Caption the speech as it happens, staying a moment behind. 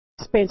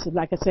expensive,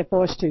 like I said,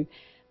 for us to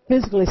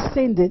physically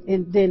send it,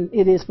 and then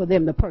it is for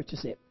them to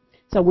purchase it.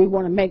 So we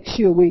want to make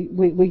sure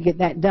we get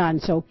that done.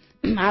 So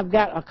I've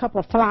got a couple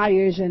of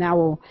flyers, and I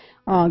will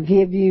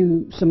give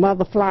you some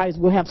other flyers.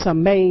 We'll have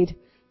some made.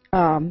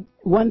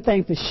 One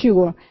thing for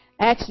sure,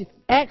 ask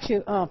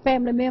your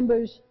family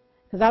members,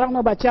 because I don't know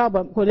about y'all,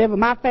 but whenever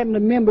my family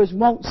members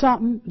want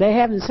something, they're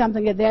having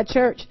something at their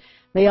church,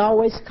 they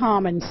always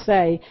come and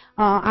say,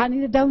 I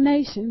need a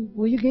donation.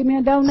 Will you give me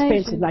a donation?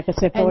 Expensive, like I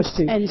said, for us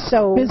to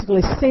so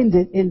physically send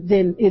it, and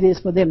then it is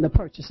for them to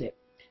purchase it.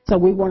 So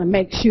we want to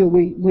make sure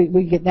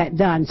we get that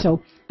done.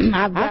 So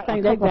I've got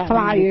a couple of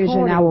flyers,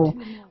 and I will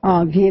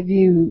give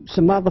you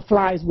some other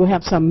flyers. We'll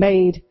have some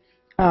made.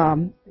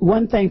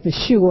 One thing for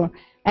sure,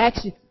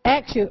 ask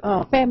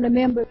your family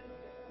members.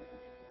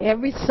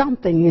 Every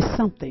something is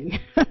something.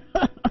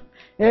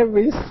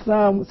 Every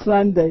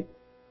Sunday.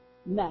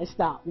 No,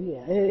 stop.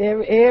 Yeah,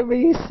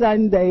 every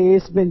Sunday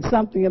it's been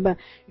something about.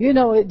 You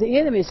know, the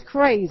enemy is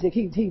crazy.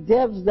 He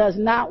does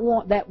not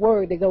want that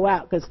word to go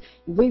out, because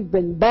we've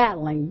been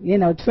battling,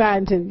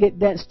 trying to get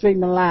that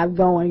stream of life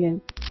going,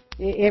 and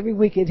every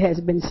week it has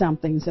been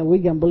something. So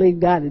we're gonna believe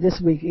God that this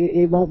week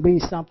it won't be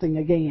something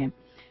again.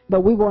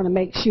 But we want to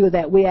make sure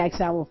that we ask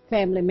our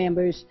family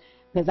members,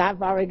 because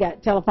I've already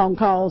got telephone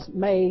calls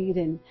made,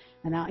 and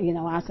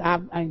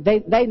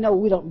they know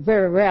we don't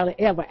very rarely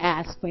ever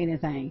ask for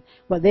anything,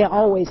 but they're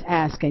always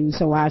asking.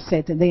 So I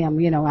said to them,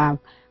 I've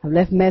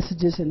left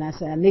messages, and I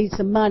said, I need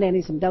some money, I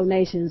need some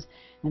donations,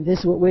 and this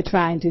is what we're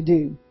trying to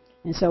do.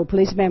 And so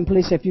police,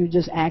 if you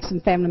just ask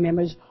some family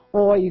members,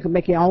 or you can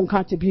make your own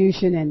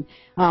contribution.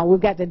 And we've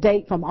got the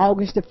date from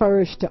August the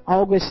 1st to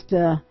August,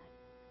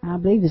 I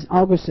believe it's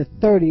August the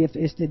 30th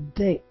is the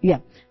date. Yeah,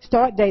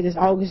 start date is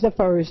August the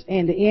 1st,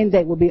 and the end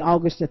date will be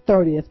August the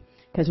 30th,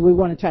 because we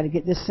want to try to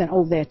get this sent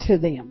over there to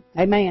them.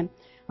 Amen.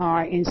 All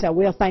right, and so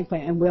we're thankful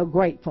and we're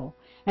grateful.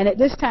 And at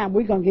this time,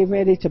 we're going to get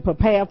ready to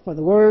prepare for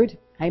the word.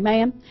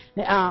 Amen.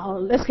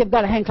 Let's give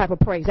God a hand clap of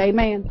praise.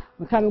 Amen.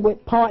 We're coming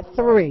with part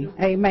 3.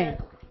 Amen.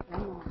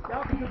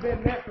 Y'all could have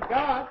been there for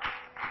God.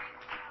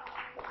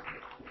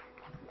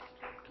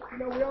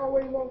 We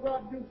always want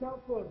God to do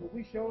something for us, but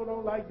we sure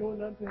don't like doing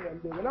nothing for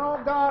Him. And all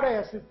God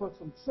asks is for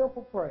some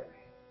simple prayer.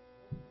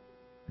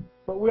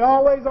 But we're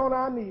always on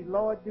our knees.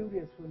 Lord, do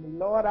this for me.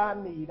 Lord, I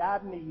need. Do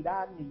we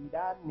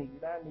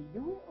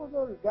want to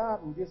go to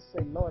God and just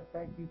say, Lord,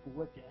 thank you for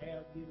what you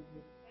have given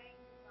me?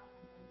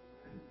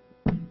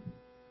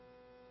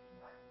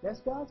 That's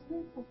God's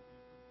people.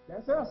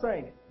 That's us,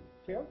 ain't it?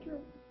 Tell the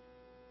truth.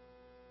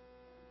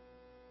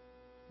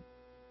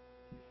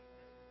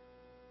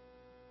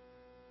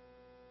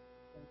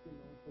 Thank you,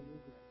 Lord, for your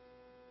grace.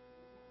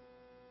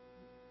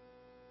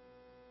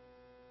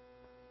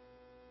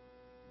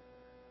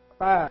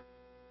 5,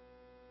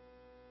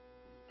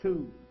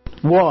 2,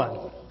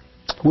 1.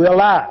 We're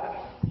alive.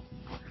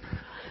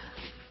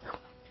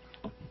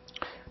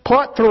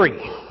 Part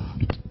 3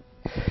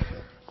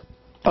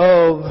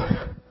 of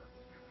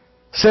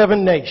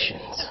 7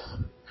 nations.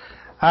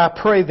 I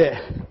pray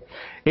that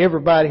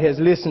everybody has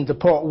listened to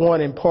part 1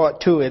 and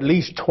part 2 at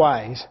least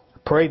twice. I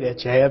pray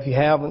that you have. If you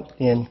haven't,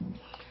 then,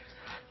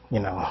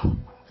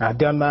 I've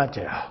done my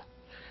job.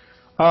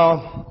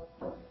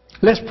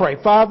 Let's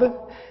pray. Father,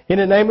 in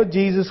the name of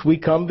Jesus, we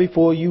come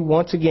before you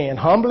once again,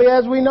 humbly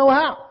as we know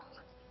how.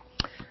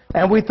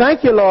 And we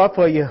thank you, Lord,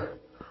 for your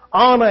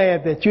honor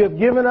that you have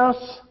given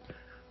us,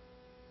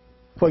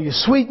 for your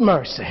sweet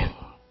mercy,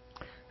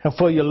 and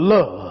for your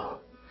love.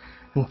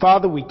 And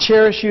Father, we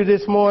cherish you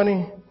this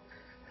morning.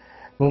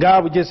 And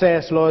God, we just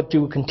ask, Lord,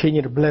 to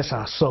continue to bless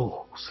our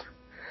souls.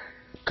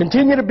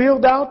 Continue to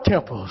build our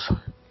temples.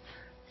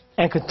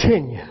 And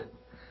continue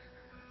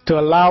to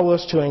allow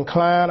us to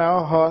incline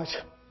our hearts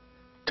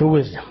to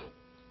wisdom.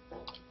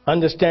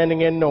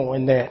 Understanding and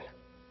knowing that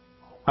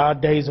our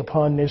days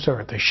upon this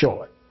earth are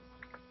short.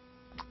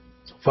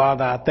 So,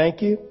 Father, I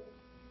thank you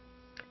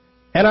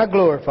and I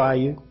glorify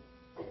you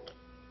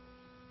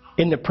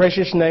in the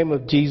precious name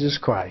of Jesus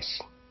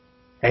Christ.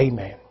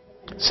 Amen.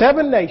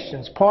 7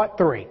 nations, part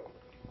 3.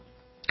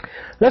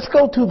 Let's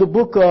go to the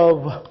book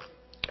of,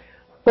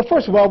 well,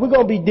 first of all, we're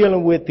going to be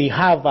dealing with the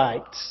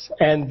Hivites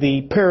and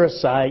the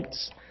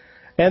Perizzites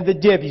and the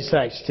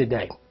Jebusites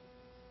today.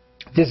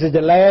 This is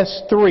the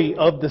last 3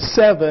 of the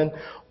 7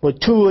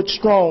 matured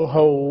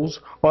strongholds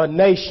or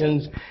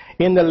nations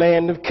in the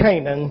land of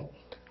Canaan,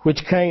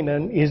 which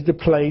Canaan is the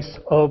place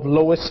of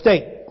low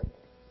estate.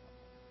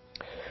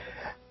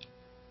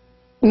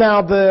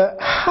 Now, the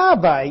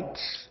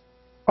Hivites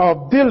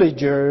are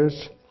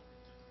villagers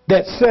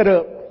that set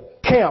up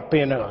camp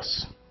in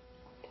us.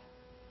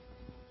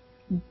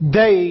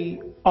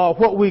 They are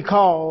what we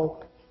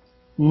call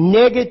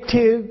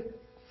negative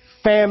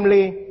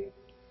family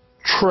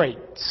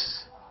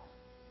traits.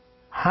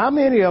 How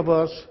many of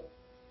us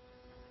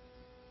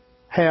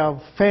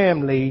have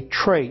family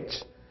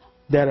traits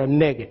that are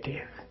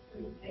negative?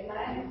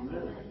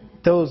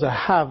 Those are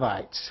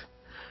Hivites.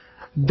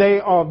 They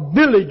are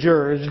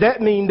villagers.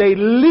 That means they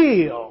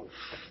live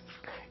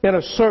in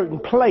a certain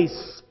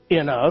place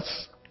in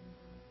us.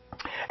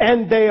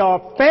 And they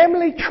are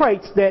family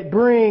traits that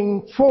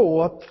bring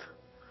forth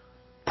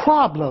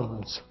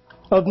problems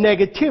of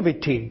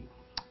negativity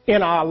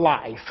in our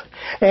life.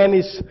 And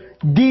it's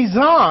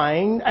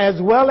designed,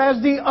 as well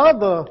as the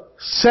other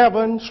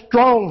 7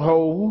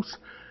 strongholds,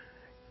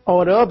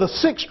 or the other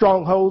 6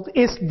 strongholds,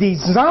 it's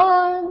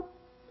designed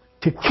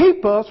to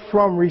keep us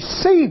from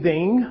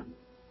receiving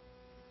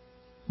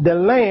the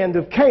land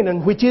of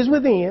Canaan, which is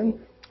within,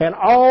 and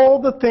all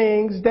the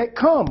things that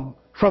come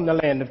from the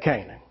land of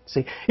Canaan.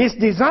 See, it's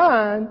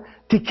designed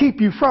to keep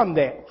you from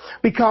that.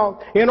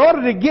 Because in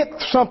order to get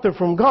something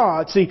from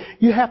God, see,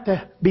 you have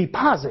to be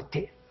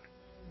positive.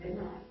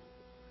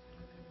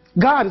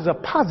 God is a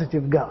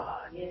positive God.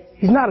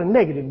 He's not a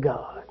negative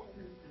God.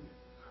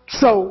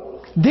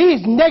 So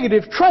these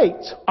negative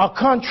traits are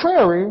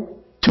contrary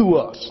to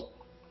us.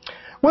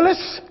 Well,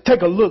 let's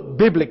take a look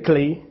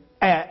biblically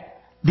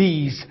at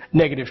these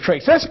negative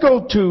traits. Let's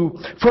go to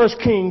 1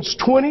 Kings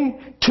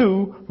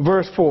 22,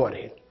 verse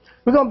 40.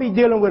 We're going to be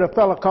dealing with a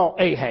fellow called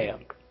Ahab.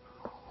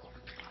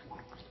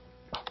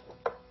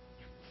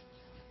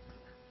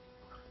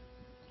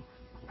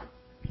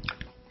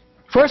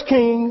 First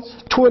Kings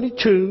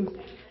 22,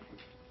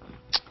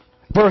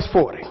 verse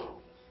 40.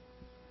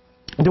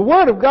 The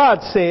Word of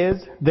God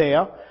says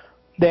there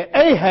that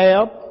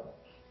Ahab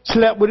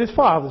slept with his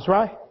fathers,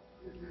 right?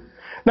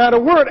 Now the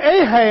word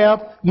Ahab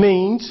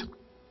means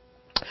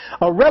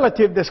a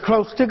relative that's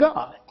close to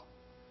God.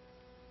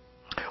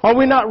 Are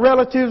we not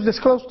relatives that's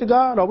close to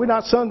God? Are we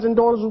not sons and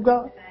daughters of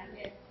God?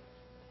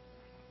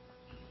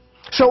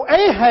 So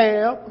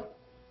Ahab,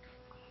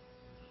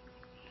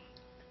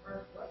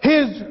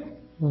 his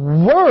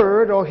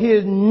word or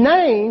his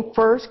name,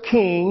 1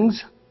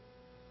 Kings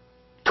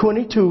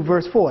 22,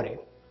 verse 40.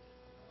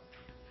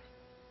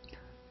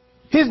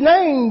 His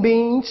name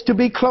means to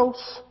be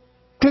close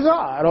to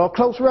God or a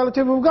close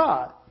relative of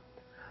God.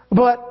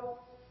 But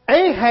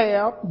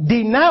Ahab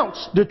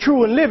denounced the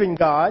true and living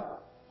God,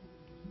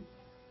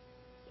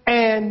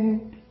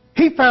 and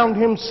he found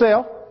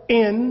himself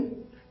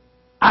in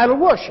idol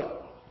worship.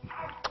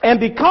 And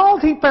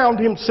because he found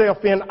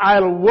himself in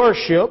idol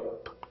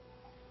worship,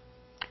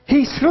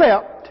 he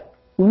slept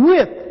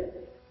with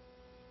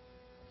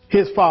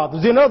his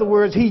fathers. In other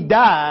words, he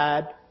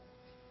died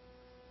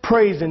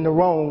praising the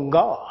wrong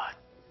God.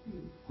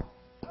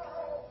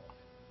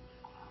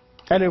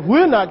 And if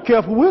we're not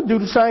careful, we'll do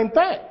the same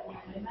thing.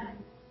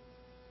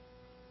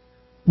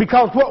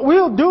 Because what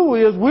we'll do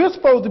is we're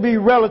supposed to be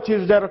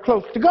relatives that are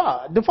close to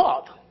God, the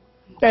Father.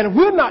 And if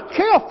we're not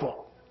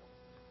careful,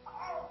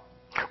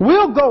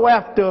 we'll go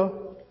after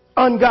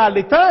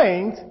ungodly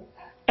things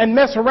and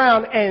mess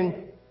around and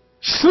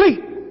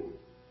sleep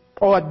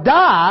or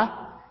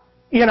die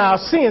in our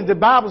sins. The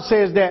Bible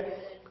says that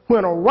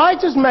when a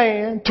righteous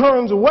man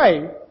turns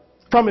away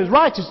from his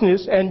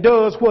righteousness and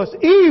does what's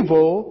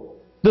evil,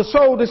 the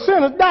soul of the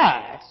sinner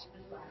dies.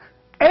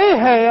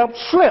 Ahab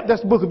slept.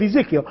 That's the book of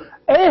Ezekiel.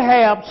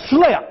 Ahab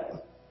slept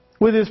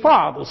with his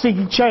father. See,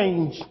 he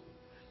changed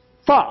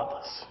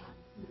fathers.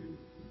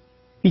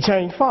 He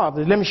changed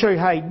fathers. Let me show you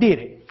how he did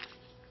it.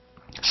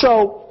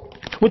 So,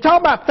 we're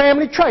talking about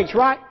family traits,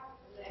 right?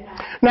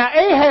 Now,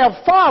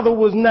 Ahab's father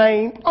was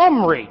named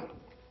Omri.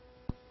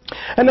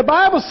 And the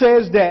Bible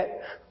says that,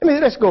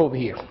 let's go over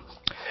here.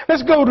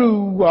 Let's go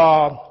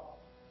to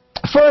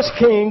 1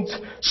 Kings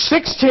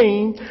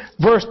 16,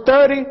 verse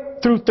 30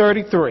 through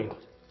 33.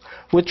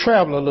 We'll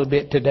travel a little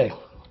bit today.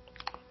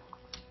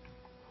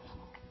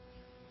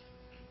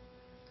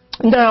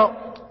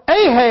 Now,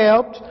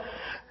 Ahab,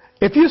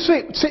 if you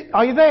see,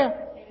 are you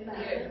there?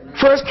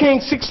 1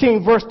 Kings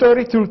 16, verse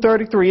 30 through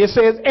 33. It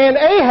says, and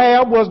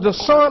Ahab was the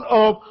son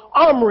of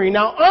Omri.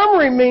 Now,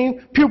 Omri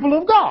means pupil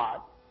of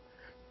God.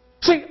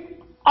 See,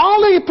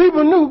 all these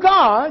people knew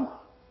God,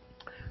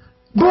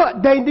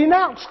 but they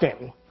denounced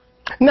him.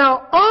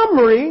 Now,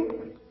 Omri,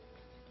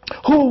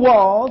 who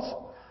was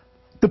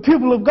the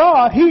people of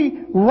God,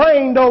 he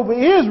reigned over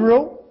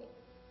Israel.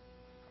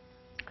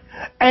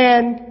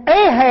 And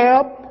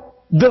Ahab,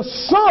 the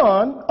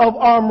son of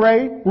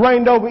Omri,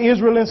 reigned over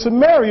Israel and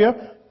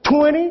Samaria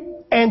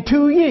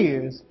 22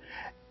 years.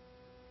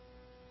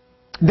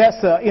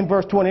 That's in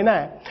verse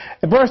 29.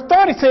 And verse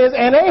 30 says,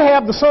 and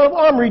Ahab, the son of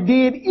Omri,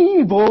 did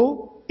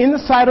evil in the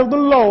sight of the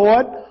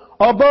Lord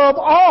above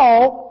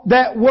all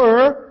that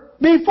were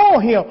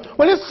before him.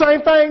 Well, it's the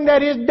same thing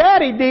that his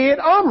daddy did,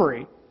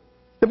 Omri.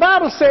 The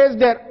Bible says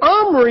that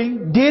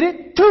Omri did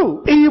it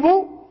too,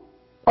 evil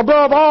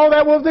above all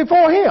that was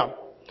before him.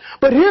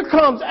 But here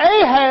comes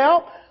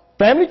Ahab,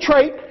 family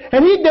trait,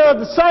 and he does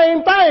the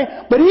same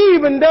thing, but he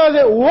even does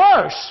it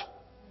worse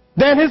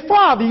than his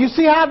father. You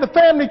see how the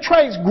family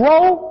traits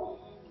grow?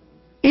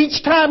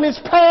 Each time it's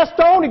passed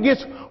on, it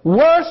gets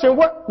worse and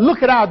worse.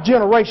 Look at our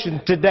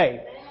generation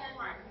today.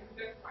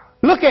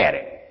 Look at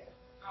it.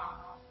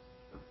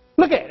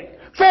 Look at it.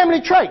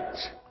 Family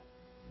traits.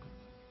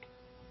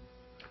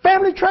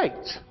 Family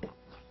traits.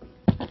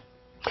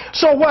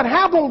 So what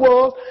happened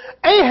was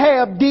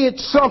Ahab did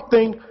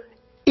something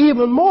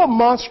even more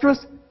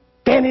monstrous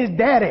than his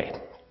daddy.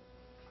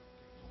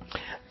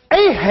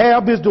 Ahab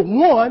Ahab is the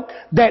one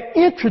that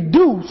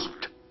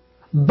introduced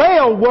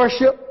Baal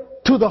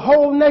worship to the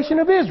whole nation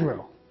of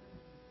Israel.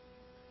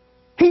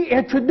 He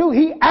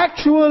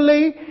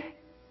actually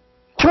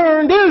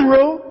turned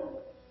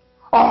Israel,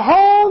 a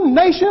whole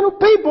nation of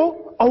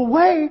people,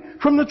 away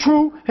from the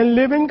true and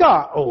living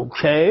God.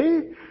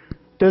 Okay.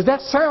 Does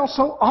that sound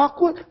so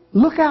awkward?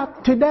 Look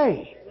out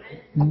today.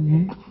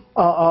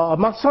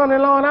 My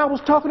son-in-law and I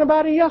was talking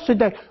about it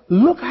yesterday.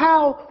 Look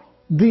how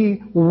the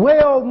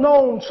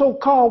well-known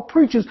so-called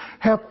preachers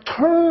have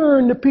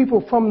turned the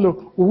people from the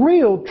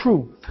real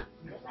truth.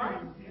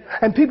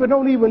 And people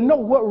don't even know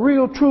what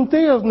real truth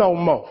is no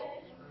more.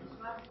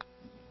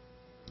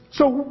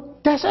 So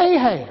that's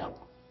Ahab.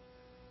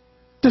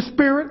 The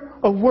spirit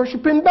of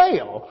worshiping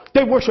Baal.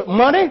 They worship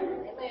money,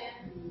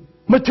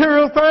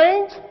 material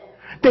things.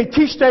 They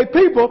teach their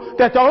people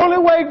that the only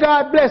way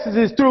God blesses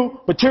is through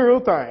material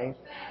things.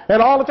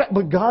 And all of that.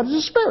 But God is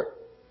a spirit.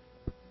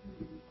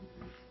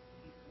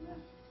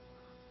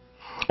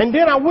 And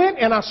then I went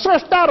and I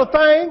searched out a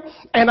thing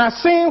and I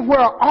seen where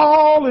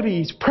all of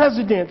these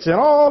presidents and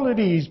all of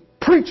these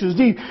preachers,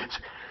 they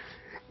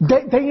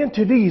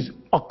into these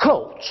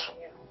occults,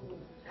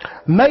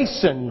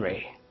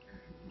 masonry,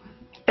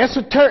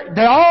 esoteric.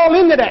 They're all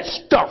into that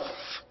stuff.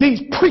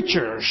 These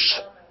preachers.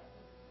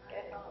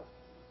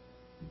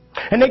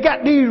 And they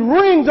got these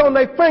rings on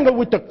their finger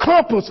with the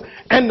compass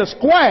and the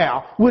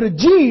square with a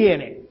G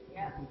in it.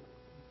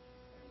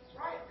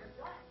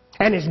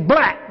 And it's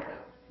black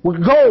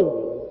with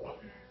gold.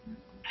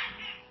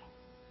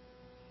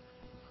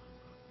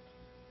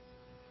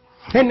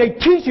 And they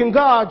teaching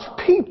God's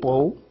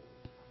people,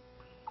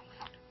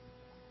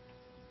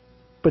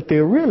 but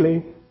they're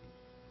really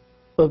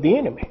of the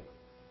enemy.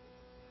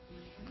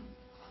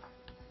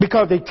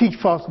 Because they teach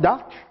false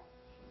doctrine.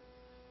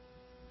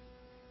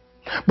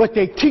 But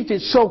they teach it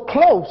so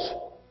close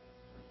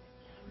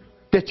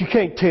that you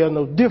can't tell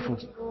no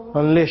difference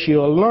unless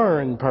you're a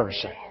learned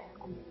person.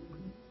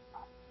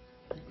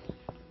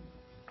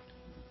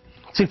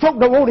 See, folk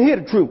don't want to hear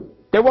the truth.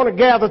 They want to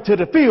gather to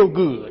the feel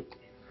good.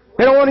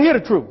 They don't want to hear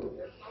the truth.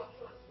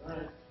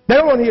 They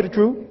don't want to hear the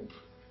truth. It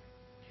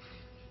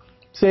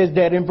says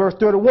that in verse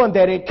 31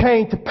 that it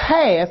came to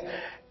pass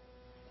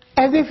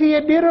as if he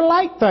had did a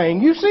light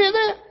thing. You see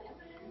that?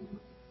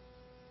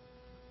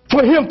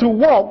 For him to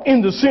walk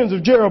in the sins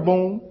of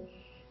Jeroboam,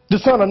 the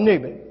son of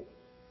Nebat.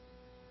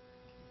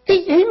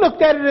 He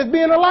looked at it as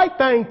being a light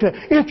thing to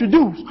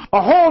introduce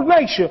a whole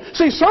nation.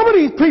 See, some of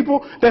these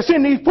people that's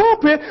in these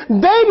pulpits,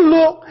 they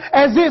look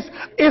as if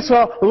it's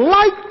a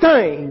light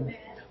thing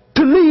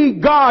to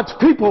lead God's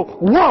people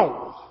wrong.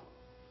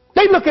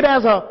 They look at it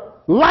as a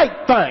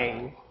light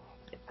thing.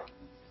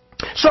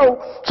 So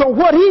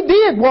what he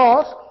did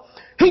was,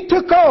 he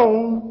took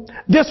on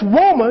this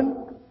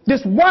woman,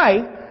 this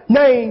wife,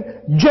 named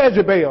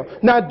Jezebel.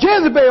 Now,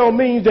 Jezebel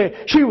means that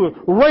she was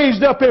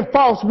raised up in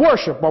false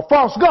worship or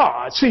false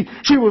gods. See,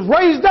 she was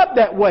raised up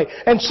that way.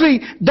 And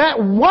see, that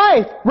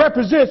wife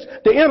represents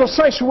the inner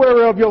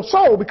sanctuary of your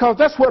soul because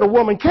that's where the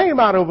woman came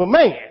out of a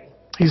man.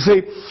 You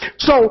see,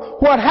 so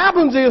what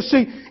happens is,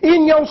 see,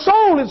 in your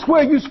soul is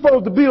where you're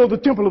supposed to build the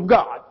temple of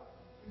God.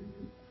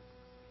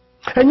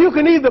 And you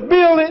can either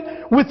build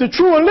it with the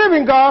true and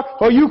living God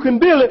or you can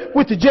build it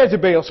with the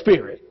Jezebel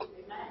spirit.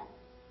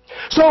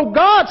 So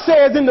God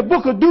says in the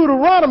book of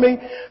Deuteronomy,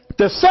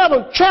 the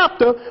 7th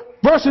chapter,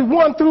 verses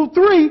 1 through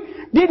 3,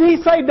 didn't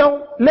he say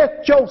don't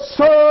let your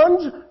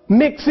sons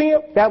mix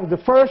in? That was the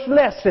first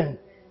lesson.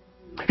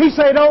 He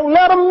said don't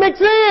let them mix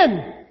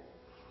in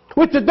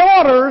with the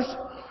daughters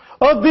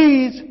of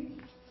these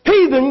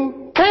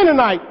heathen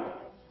Canaanite,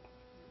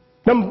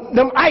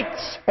 them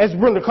ites, as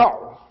Brenda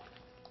called them.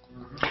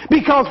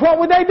 Because what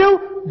would they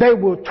do? They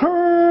will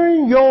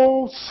turn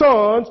your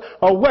sons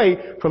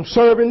away from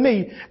serving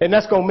me, and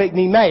that's going to make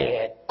me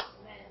mad.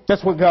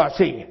 That's what God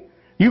said.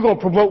 You're going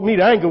to provoke me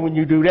to anger when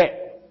you do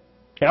that.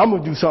 And I'm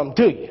going to do something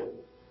to you.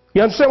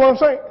 You understand what I'm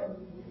saying?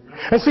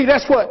 And see,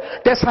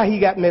 that's how he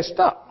got messed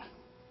up.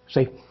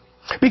 See?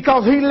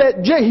 Because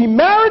he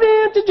married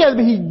into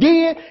Jezebel. He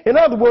did. In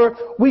other words,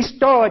 we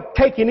start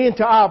taking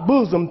into our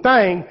bosom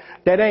things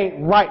that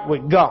ain't right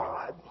with God.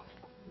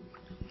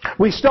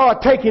 We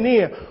start taking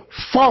in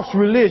false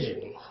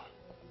religion,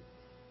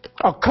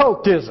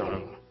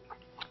 occultism,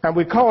 and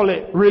we call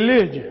it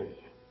religion.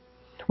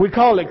 We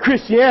call it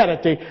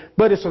Christianity,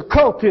 but it's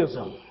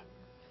occultism.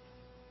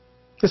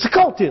 It's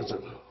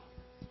occultism.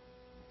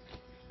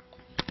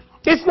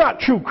 It's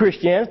not true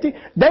Christianity.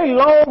 They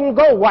long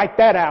ago wiped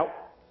that out.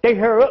 They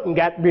hurried up and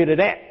got rid of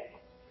that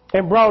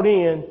and brought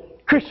in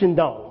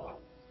Christendom.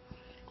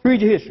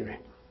 Read your history.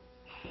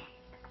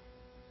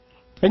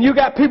 And you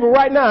got people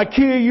right now that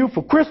kill you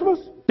for Christmas.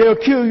 They'll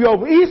kill you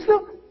over Easter.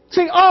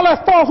 See, all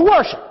that false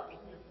worship.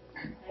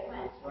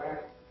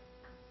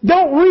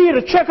 Don't read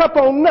or check up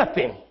on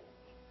nothing.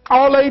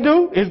 All they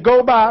do is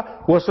go by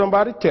what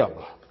somebody tell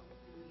them.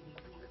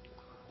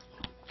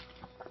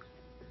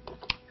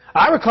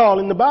 I recall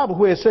in the Bible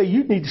where it says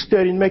you need to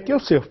study and make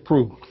yourself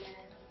prove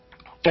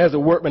as a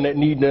workman that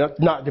need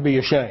not to be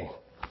ashamed.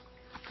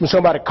 When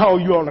somebody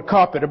calls you on the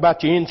carpet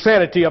about your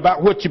insanity,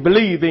 about what you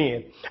believe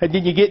in, and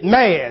then you get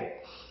mad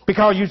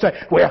because you say,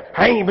 well,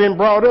 I ain't been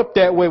brought up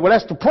that way. Well,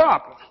 that's the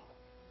problem.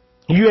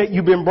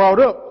 You've been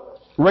brought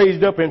up,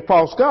 raised up in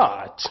false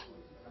gods.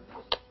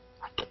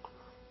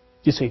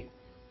 You see,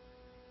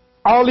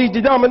 all these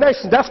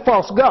denominations, that's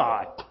false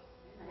God.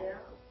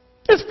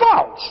 It's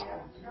false.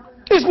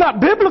 It's not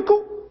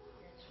biblical.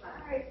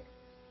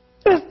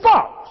 It's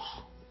false.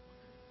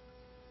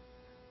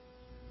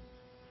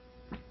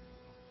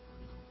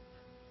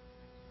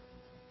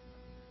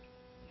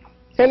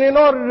 And in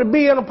order to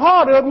be in a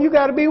part of them, you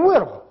got to be with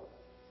them.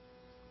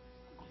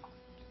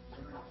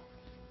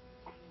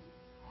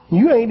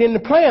 You ain't in the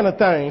plan of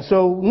things,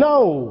 so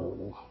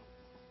no.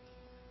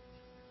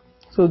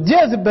 So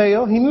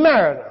Jezebel, he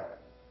married her.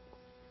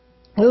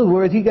 In other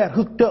words, he got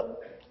hooked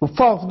up with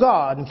false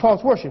God and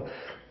false worship.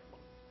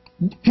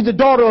 She's the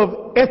daughter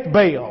of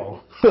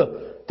Ethbaal,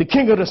 the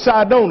king of the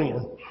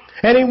Sidonians.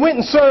 And he went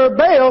and served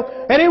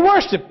Baal, and he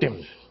worshipped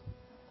him.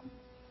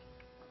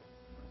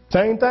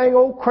 Same thing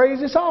old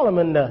crazy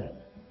Solomon done.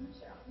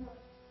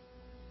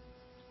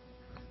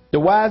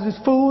 The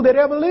wisest fool that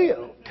ever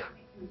lived.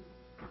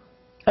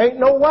 Ain't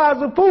no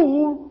wiser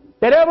fool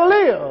that ever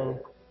lived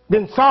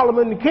than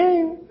Solomon the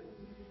king.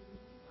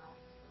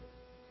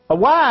 A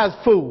wise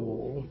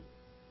fool.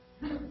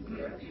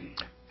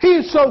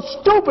 He's so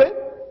stupid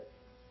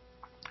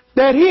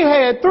that he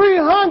had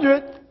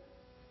 300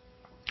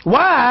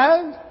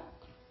 wives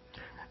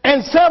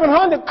and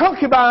 700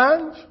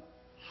 concubines,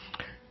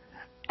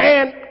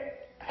 and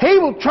he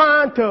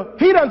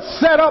done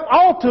set up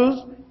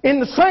altars in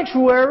the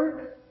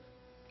sanctuary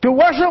to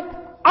worship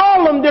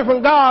all them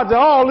different gods,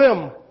 all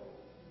them.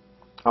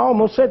 I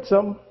almost said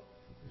something.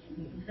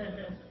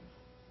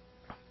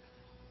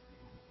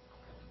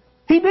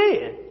 He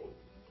did.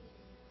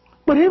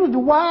 But he was the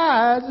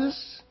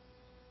wisest.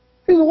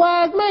 He was a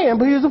wise man,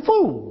 but he was a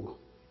fool.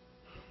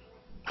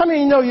 How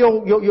many know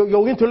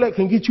your intellect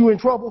can get you in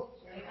trouble?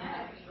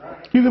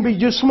 You can be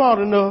just smart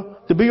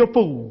enough to be a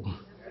fool.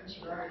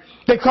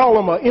 They call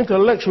him an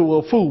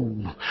intellectual fool,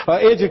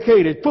 an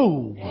educated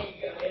fool.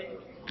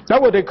 That's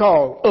what they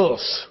call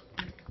us.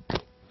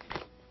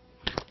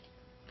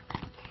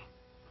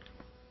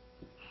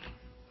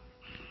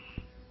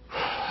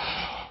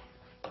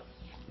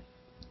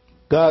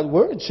 God's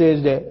word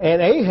says that.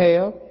 And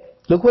Ahab,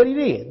 look what he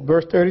did.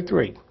 Verse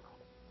 33.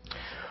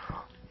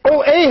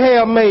 Oh,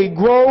 Ahab made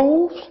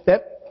groves.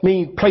 That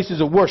means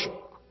places of worship.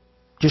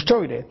 Just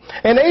told you that.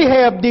 And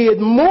Ahab did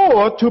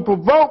more to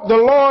provoke the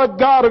Lord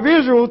God of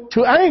Israel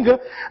to anger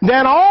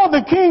than all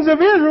the kings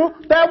of Israel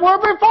that were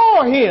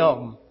before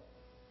him.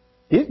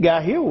 This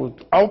guy here was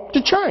off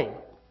the chain.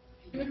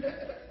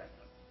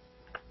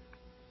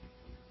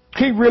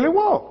 He really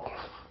was.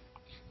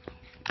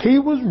 He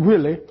was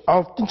really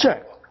off the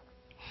chain.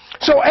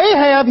 So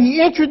Ahab,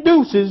 he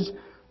introduces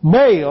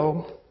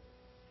Baal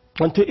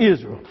unto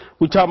Israel.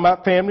 We're talking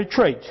about family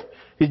traits.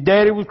 His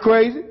daddy was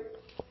crazy.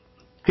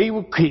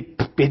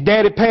 His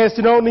daddy passed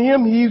it on to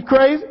him. He's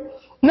crazy.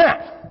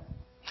 Now,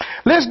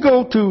 let's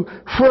go to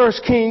 1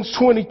 Kings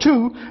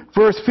 22,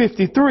 verse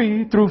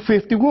 53 through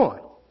 51.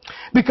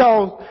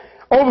 Because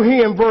over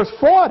here in verse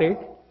 40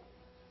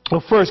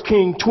 of 1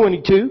 Kings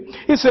 22,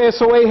 it says,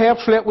 So Ahab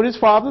slept with his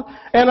father,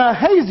 and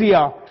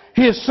Ahaziah,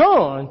 his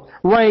son,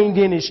 reigned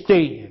in his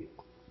stead.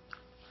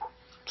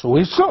 So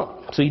his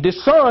son. See,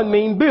 this son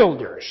means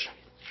builders.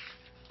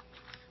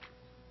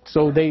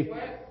 So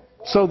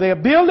they're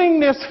building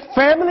this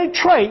family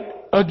trait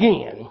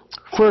again.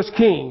 1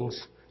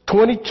 Kings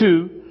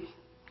 22,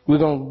 we're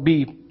going to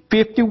be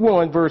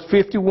 51, verse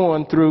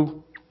 51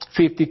 through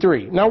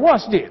 53. Now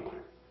watch this.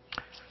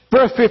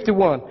 Verse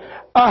 51.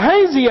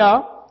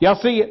 Ahaziah, y'all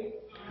see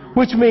it?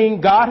 Which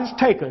means God has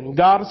taken,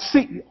 God is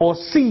or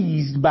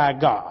seized by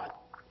God.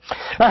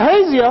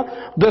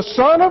 Ahaziah, the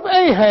son of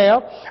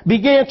Ahab,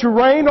 began to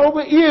reign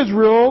over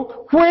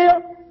Israel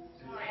where?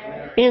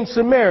 In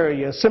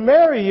Samaria.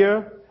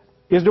 Samaria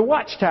is the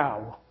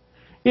watchtower.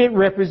 It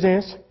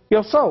represents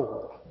your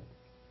soul.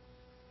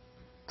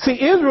 See,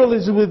 Israel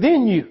is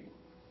within you.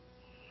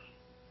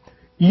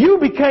 You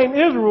became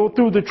Israel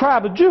through the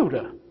tribe of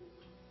Judah.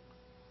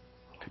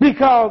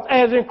 Because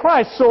as in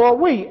Christ, so are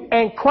we.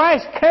 And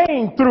Christ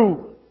came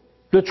through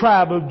the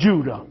tribe of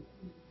Judah.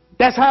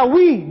 That's how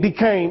we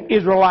became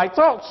Israelites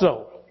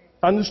also.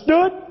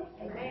 Understood?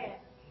 Amen.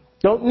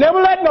 Don't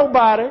never let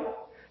nobody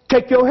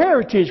take your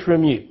heritage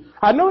from you.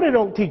 I know they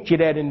don't teach you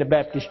that in the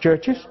Baptist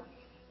churches.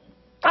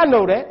 I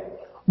know that.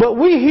 But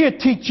we here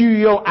teach you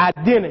your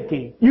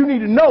identity. You need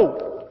to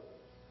know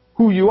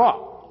who you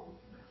are.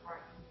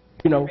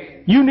 You know,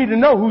 you need to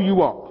know who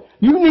you are.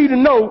 You need to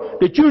know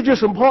that you're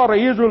just as part of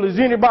Israel as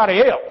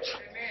anybody else.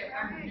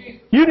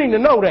 You need to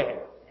know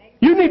that.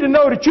 You need to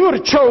know that you're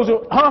the chosen,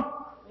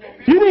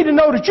 You need to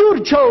know that you're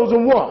the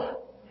chosen one.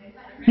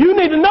 You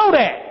need to know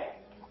that.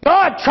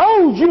 God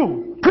chose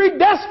you,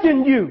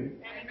 predestined you.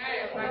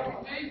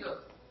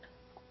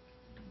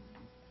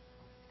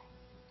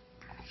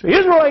 So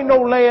Israel ain't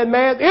no land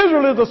mass.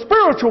 Israel is a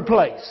spiritual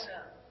place.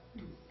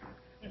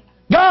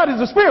 God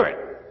is a spirit.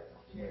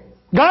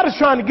 God is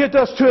trying to get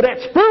us to that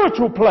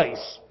spiritual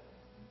place.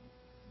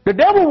 The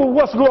devil with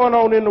what's going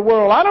on in the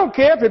world. I don't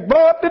care if it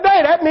blow up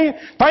today. That means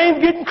things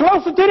getting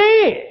closer to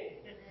the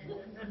end.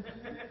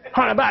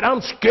 How about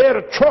I'm scared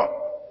of Trump?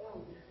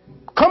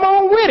 Come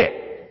on with it.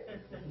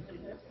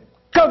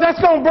 Because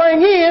that's going to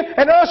bring in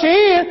and usher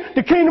in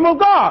the kingdom of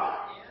God.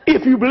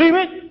 If you believe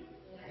it.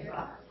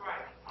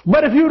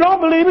 But if you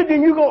don't believe it,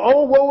 then you go,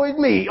 oh, woe is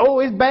me. Oh,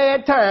 it's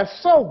bad times.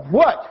 So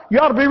what? You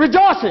ought to be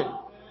rejoicing.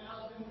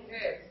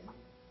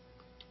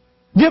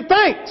 Give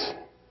thanks.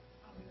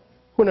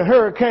 When a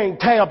hurricane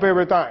tear up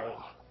everything.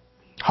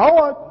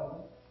 Hard.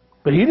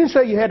 But he didn't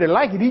say you had to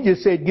like it. He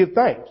just said give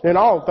thanks in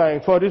all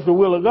things, for this is the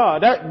will of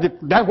God.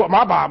 That's what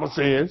my Bible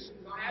says.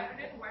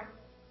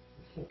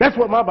 That's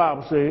what my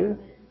Bible says.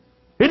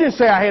 It didn't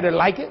say I had to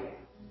like it.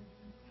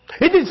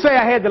 It didn't say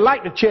I had to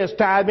like the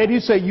chastisement. It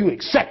didn't say you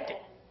accept it.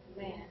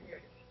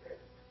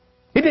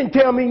 It didn't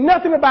tell me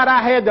nothing about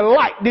I had to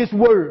like this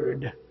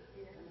word.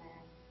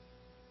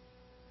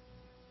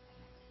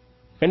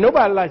 And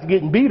nobody likes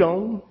getting beat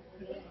on.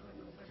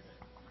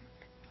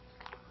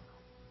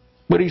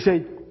 But he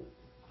said,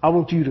 I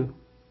want you to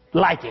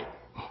like it.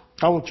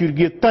 I want you to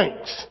give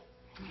thanks.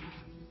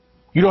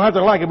 You don't have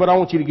to like it, but I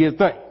want you to give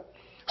thanks.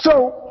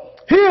 So,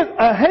 here's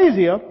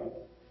Ahaziah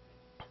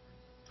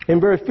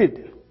in verse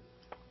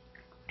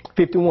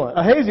 51.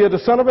 Ahaziah, the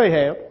son of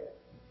Ahab,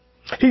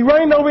 he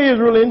reigned over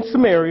Israel in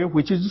Samaria,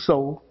 which is the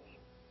soul,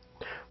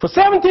 for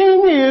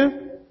 17 years,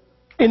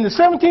 in the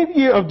 17th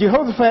year of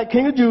Jehoshaphat,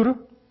 king of Judah,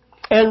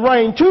 and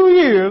reigned 2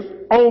 years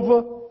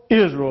over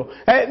Israel.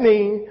 That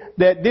means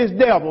that this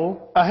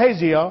devil,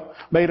 Ahaziah,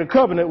 made a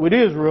covenant with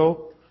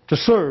Israel to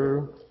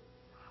serve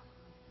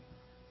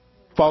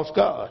false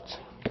gods.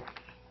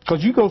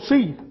 Because you're going to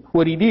see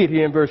what he did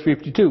here in verse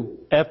 52.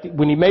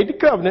 When he made the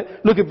covenant,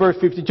 look at verse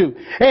 52.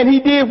 And he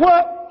did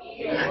what?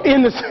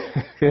 In the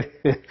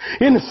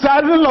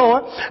sight of the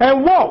Lord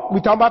and walked.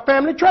 We're talking about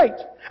family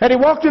traits. And he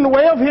walked in the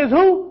way of his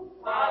who?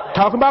 Father.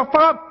 Talking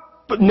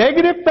about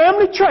negative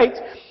family traits.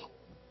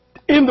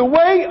 In the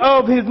way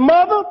of his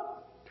mother,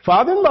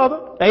 father and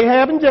mother,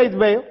 Ahab and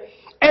Jezebel,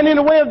 and in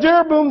the way of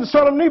Jeroboam, the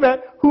son of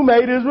Nebat, who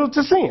made Israel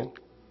to sin.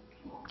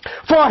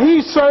 For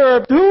he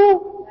served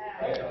who?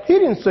 He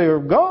didn't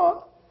serve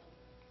God.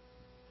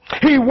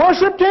 He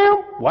worshipped him.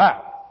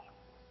 Wow.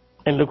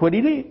 And look what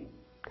he did.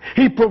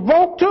 He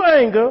provoked to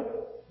anger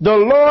the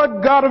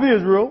Lord God of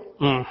Israel,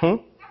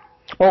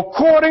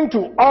 according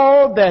to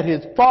all that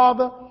his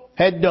father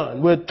had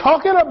done. We're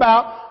talking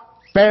about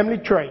family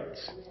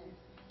traits.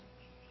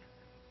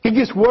 It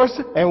gets worse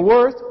and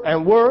worse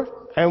and worse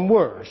and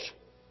worse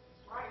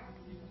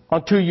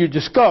until you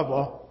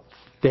discover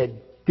that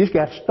this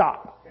got to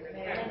stop.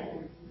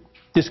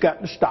 This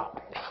got to stop.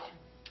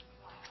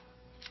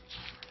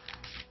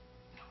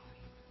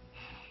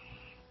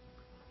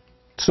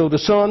 So the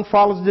son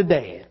follows the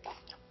dad.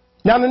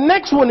 Now the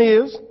next one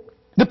is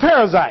the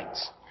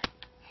parasites.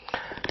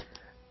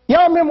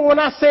 Y'all remember when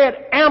I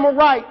said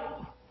Amorite?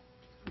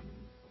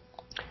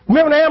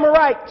 Remember the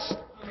Amorites?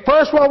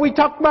 First one we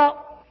talked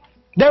about?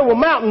 They were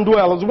mountain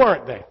dwellers,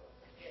 weren't they?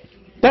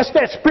 That's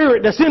that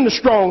spirit that's in the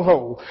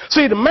stronghold.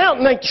 See, the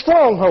mountain ain't the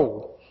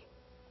stronghold.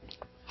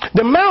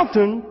 The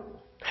mountain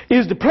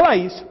is the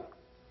place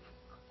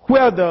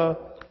where the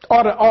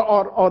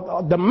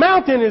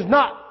mountain is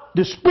not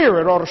the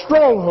spirit or the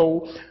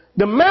stronghold.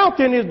 The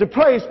mountain is the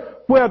place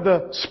where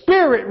the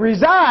spirit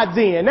resides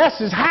in. That's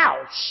his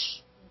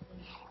house.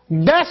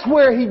 That's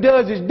where he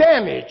does his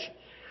damage.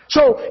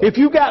 So if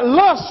you got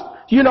lust,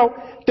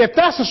 if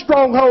that's a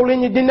stronghold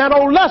in you, then that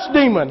old lust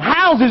demon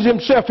houses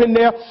himself in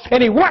there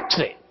and he works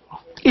it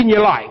in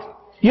your life.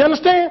 You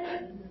understand?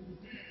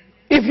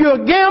 If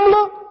you're a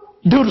gambler,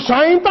 do the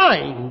same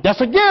thing.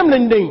 That's a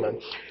gambling demon.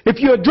 If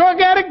you're a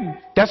drug addict,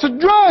 that's a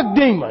drug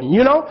demon.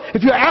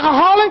 If you're an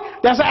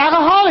alcoholic, that's an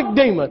alcoholic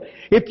demon.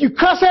 If you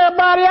cuss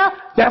everybody out,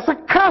 that's a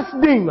cuss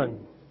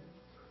demon.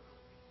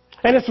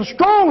 And it's a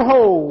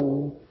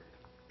stronghold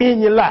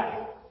in your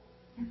life.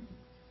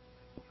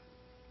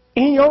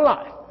 In your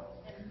life.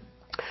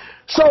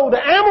 So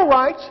the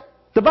Amorites,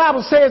 the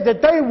Bible says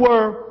that they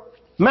were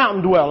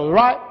mountain dwellers,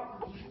 right?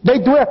 They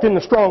dwelt in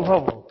the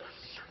stronghold.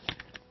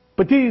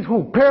 But these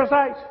who?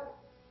 Parasites?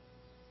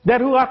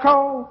 That who I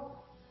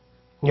call?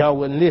 Y'all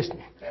wasn't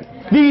listening.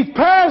 These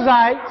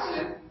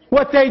parasites,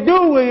 what they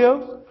do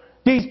is,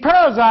 these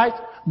parasites,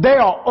 they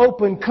are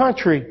open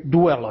country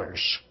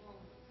dwellers.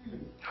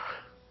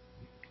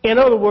 In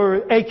other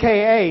words,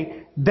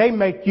 AKA, they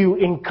make you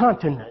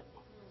incontinent.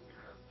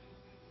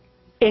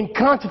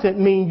 Incontinent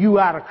means you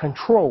out of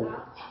control.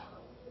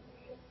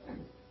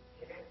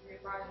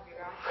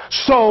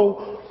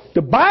 So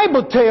the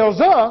Bible tells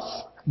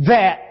us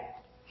that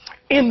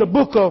in the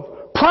book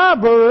of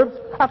Proverbs,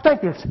 I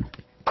think it's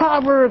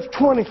Proverbs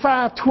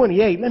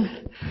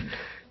 25:28.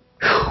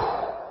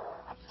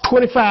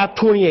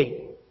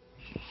 25:28.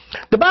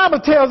 The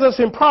Bible tells us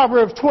in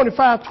Proverbs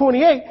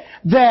 25:28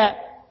 that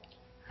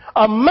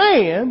a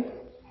man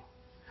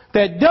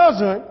that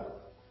doesn't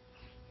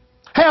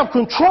have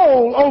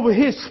control over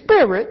his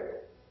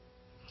spirit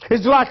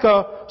is like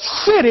a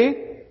city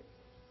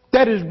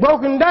that is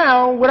broken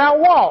down without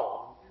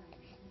walls,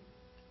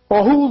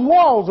 or whose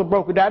walls are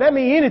broken down. That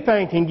means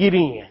anything can get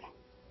in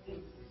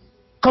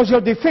because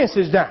your defense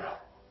is down.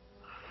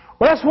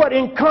 Well, that's what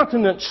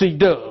incontinency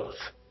does.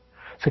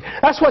 See,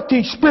 that's what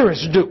these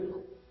spirits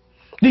do.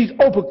 These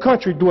open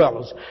country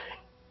dwellers.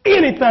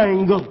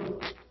 Anything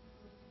goes.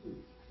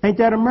 Ain't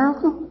that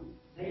America?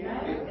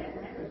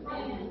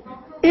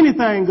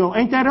 Anything goes.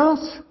 Ain't that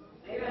us?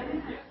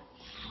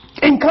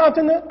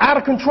 Incontinent, out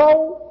of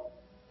control.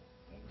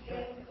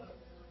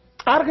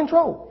 Out of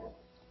control.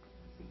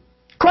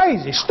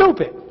 Crazy,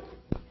 stupid.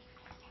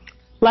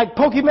 Like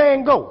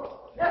Pokemon Go.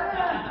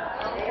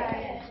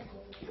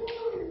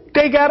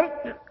 They got it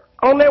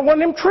on that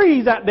one of them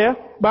trees out there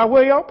by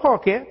where y'all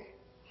park at.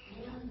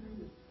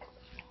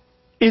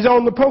 Is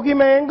on the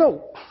Pokemon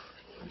Go.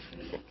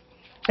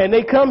 And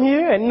they come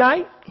here at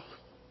night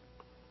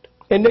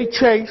and they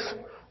chase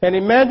an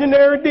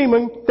imaginary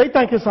demon. They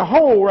think it's a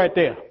hole right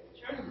there.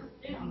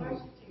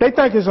 They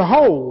think it's a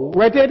hole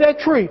right there, that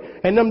tree.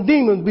 And them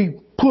demons be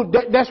put,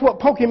 that's what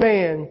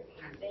Pokemon.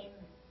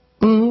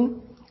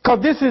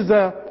 Because this is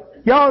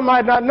y'all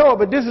might not know it,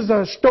 but this is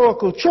a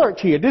historical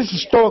church here. This is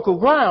historical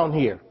ground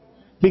here.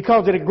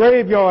 Because of the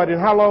graveyard and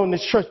how long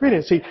this church been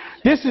in. See,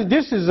 this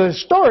is a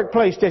historic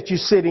place that you're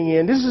sitting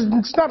in.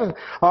 It's not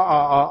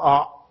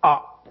a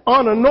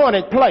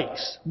unanointed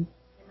place.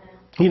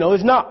 You know,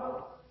 it's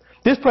not.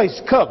 This place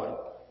is covered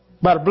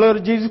by the blood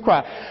of Jesus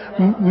Christ.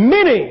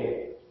 Many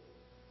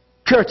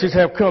churches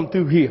have come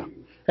through here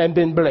and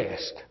been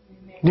blessed.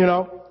 You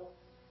know.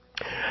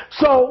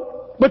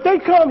 So, but they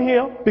come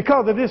here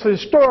because of this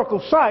historical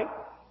site,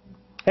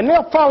 and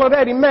they'll follow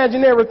that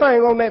imaginary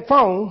thing on that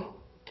phone.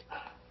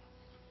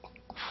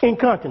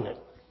 Incontinent.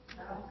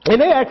 And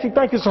they actually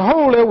think it's a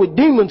hole there with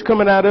demons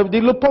coming out of it,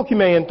 these little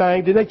Pokemon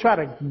things, and they try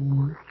to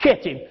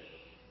catch him.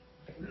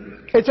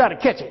 They try to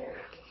catch it.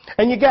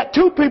 And you got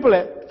two people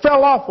that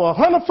fell off a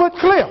 100-foot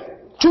cliff.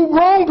 Two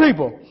grown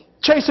people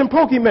chasing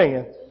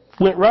Pokemon.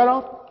 Went right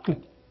off.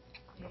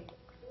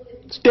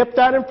 Stepped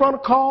out in front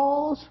of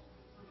cars.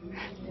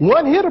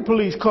 One hit a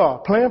police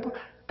car.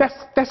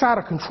 That's out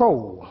of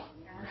control.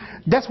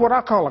 That's what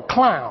I call a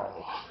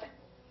clown.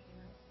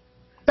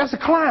 That's a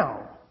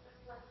clown.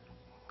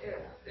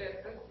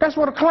 That's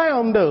what a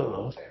clown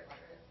does.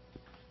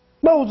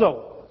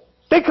 Bozo.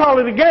 They call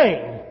it a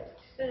game.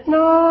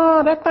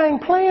 No, that thing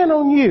playing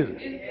on you.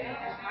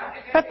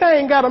 That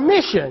thing got a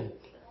mission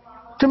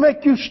to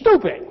make you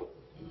stupid.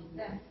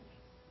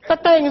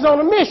 That thing is on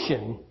a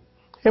mission.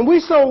 And we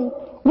think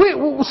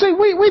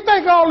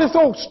all this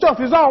old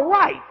stuff is all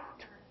right.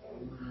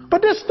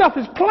 But this stuff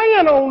is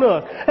playing on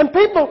us. And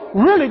people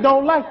really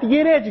don't like to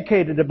get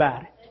educated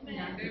about it.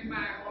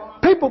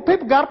 People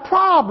got a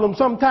problem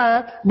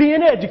sometimes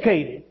being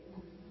educated.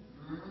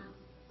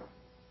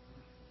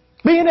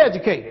 Being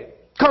educated.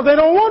 Because they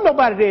don't want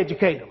nobody to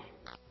educate them.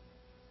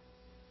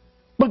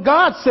 But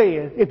God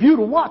says, if you're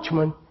the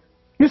watchman,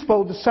 you're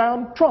supposed to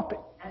sound the trumpet.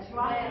 That's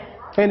right.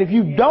 And if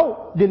you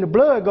don't, then the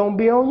blood going to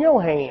be on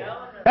your hand.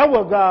 That's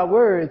what God's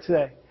word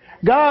say.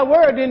 God's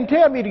word didn't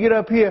tell me to get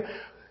up here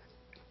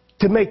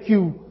to make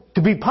you,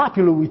 to be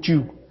popular with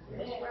you.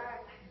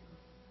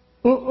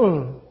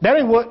 That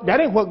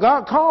ain't what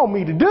God called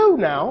me to do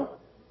now.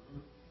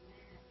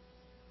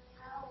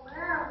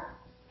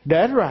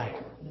 That's right.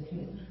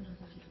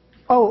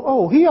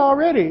 Oh, he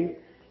already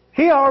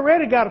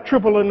got a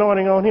triple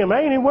anointing on him.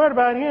 I ain't even worried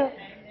about him.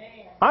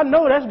 I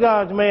know that's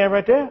God's man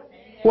right there.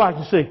 Watch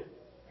and see.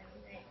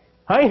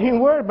 I ain't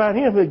even worried about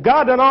him. But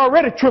God done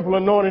already triple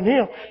anointed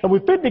him. And we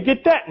fit to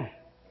get that.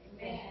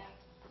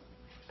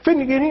 Fit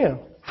to get him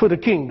for the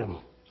kingdom.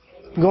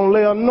 We're going to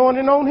lay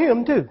anointing on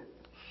him too.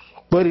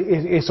 But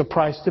it's a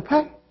price to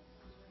pay.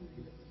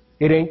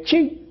 It ain't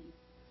cheap.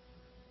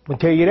 I'll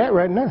tell you that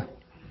right now.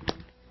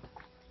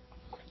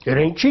 It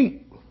ain't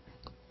cheap.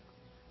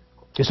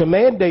 There's a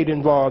mandate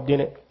involved in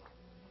it.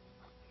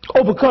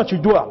 Over country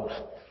dwellers.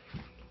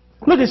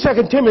 Look at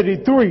 2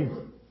 Timothy 3,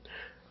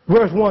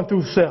 verse 1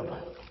 through 7.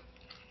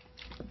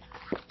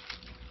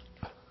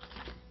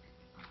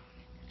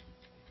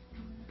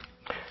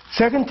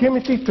 Second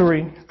Timothy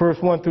 3, verse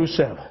 1 through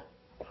 7.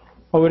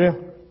 Over there.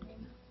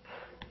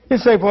 It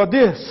say, for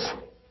this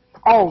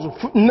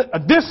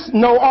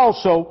know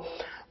also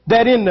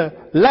that in the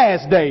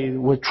last days,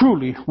 well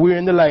truly we're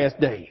in the last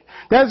days,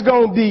 there's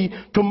going to be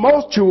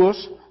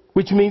tumultuous,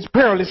 which means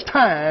perilous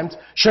times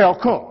shall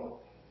come.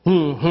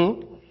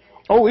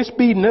 Oh, it's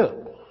speeding up.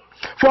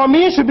 For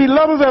men should be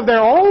lovers of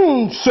their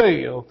own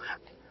self.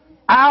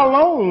 I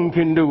alone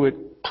can do it.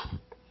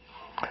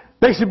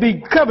 They should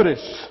be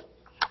covetous,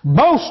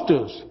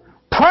 boasters,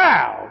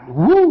 proud,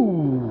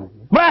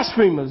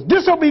 blasphemers,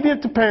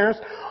 disobedient to parents,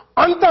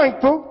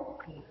 unthankful,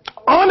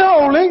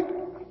 unholy,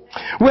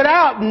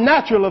 without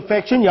natural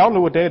affection. Y'all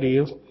know what that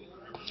is.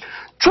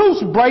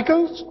 Truce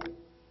breakers,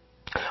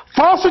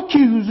 false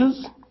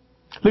accusers.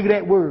 Look at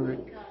that word.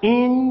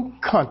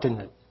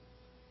 Incontinent.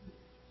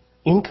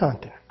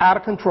 Incontinent. Out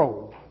of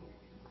control.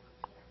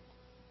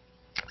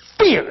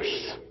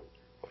 Fierce.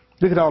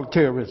 Look at all the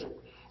terrorism.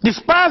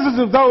 Despisers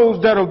of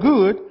those that are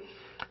good.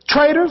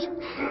 traitors,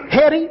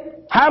 heady,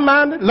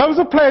 high-minded, lovers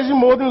of pleasure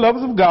more than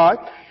lovers of God.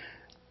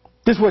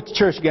 This is what the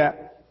church got.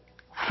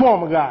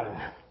 Form of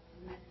godliness,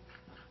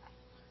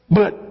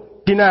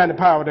 but denying the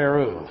power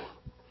thereof.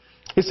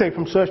 It say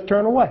from such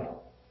turn away.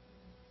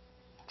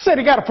 Say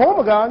they got a form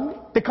of godliness.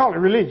 They call it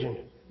religion.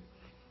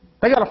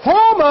 They got a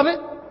form of it,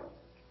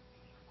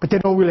 but they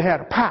don't really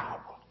have the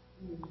power.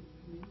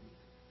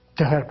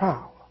 They don't have the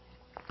power.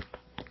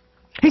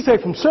 He said,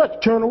 from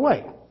such turn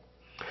away.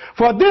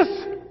 For of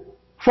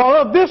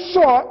this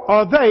sort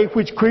are they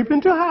which creep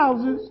into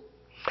houses,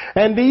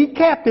 and lead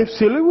captive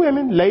silly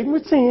women laden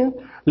with sin,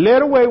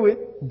 led away with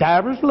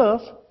divers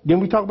lusts. Then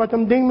we talk about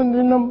them demons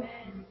in them.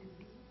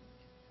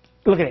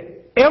 Look at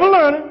it. Ever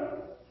learning,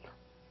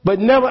 but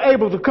never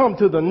able to come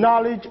to the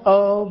knowledge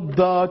of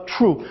the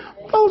truth.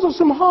 Those are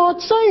some hard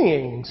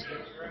sayings.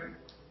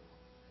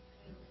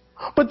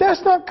 But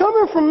that's not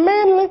coming from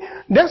manly.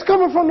 That's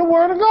coming from the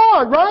Word of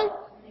God, right?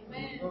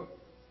 Amen.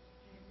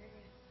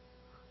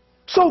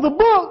 So the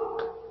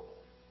book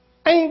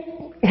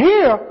ain't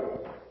here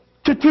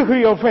to tickle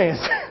your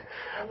fancy.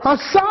 I'm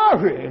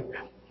sorry.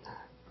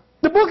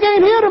 The book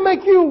ain't here to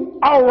make you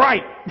all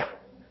right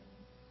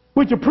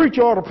with your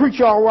preacher or the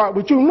preacher all right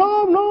with you.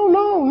 No.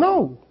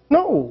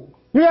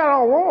 You got it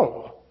all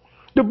wrong.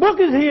 The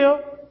book is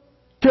here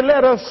to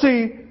let us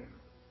see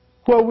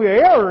where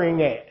we're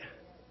erring at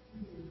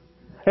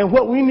and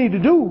what we need to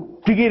do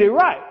to get it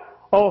right.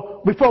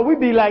 Or before we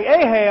be like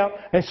Ahab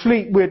and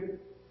sleep with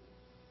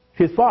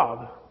his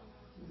father,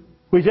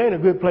 which ain't a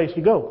good place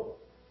to go.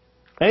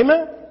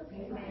 Amen?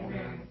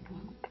 Amen.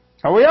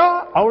 Are we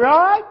all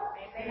right?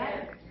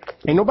 Amen.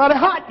 Ain't nobody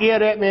hot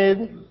yet at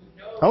me.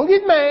 Don't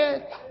get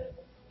mad.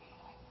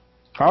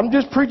 I'm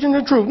just preaching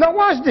the truth. Now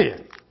watch this.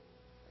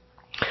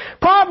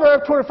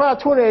 Proverbs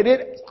 25:28,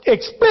 it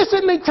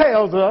explicitly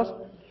tells us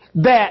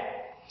that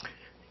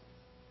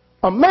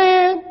a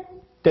man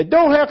that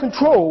don't have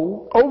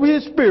control over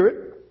his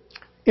spirit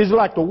is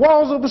like the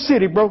walls of a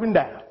city broken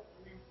down.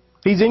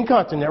 He's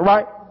incontinent,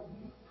 right?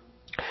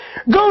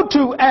 Go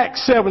to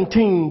Acts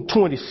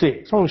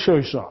 17:26. I want to show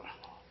you something.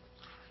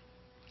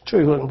 Show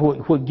you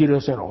what would get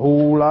us in a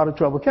whole lot of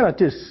trouble. Can I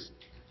just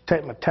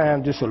take my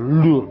time just a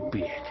little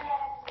bit?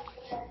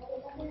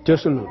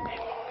 Just a little bit.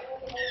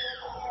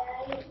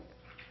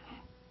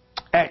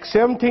 Acts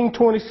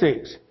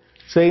 17:26.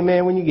 Say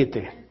amen when you get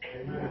there.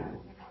 Amen.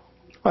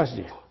 Watch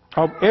this.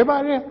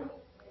 Everybody there?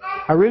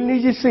 I really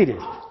need you to see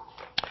this.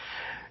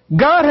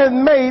 God has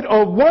made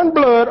of one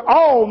blood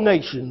all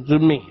nations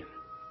of men.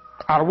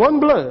 Out of one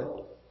blood.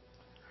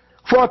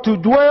 For to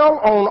dwell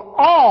on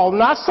all,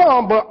 not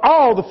some, but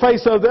all the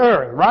face of the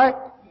earth, right?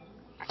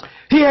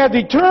 He has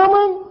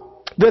determined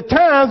the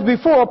times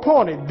before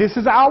appointed. This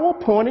is our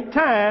appointed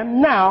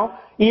time now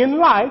in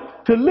life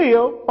to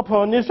live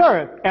upon this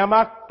earth. Am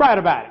I right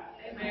about it?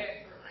 Amen.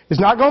 It's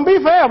not going to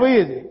be forever,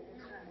 is it?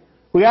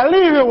 We got to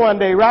leave here one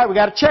day, right? We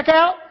got to check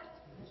out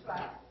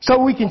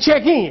so we can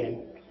check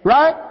in,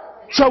 right?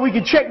 So we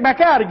can check back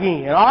out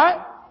again, all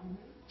right?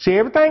 See,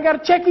 everything got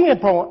a check-in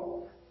point.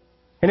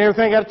 And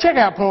everything got a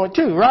check-out point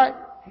too, right?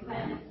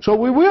 Amen. So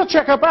we will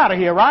check up out of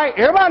here, right?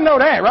 Everybody know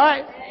that,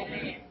 right?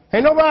 Amen.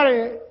 Ain't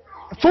nobody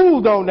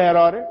fooled on that,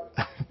 are they?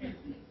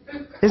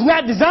 It's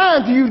not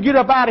designed for you to get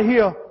up out of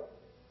here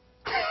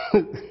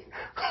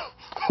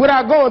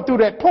without going through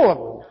that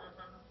portal.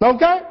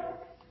 Okay?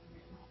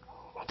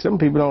 Some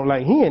people don't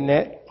like hearing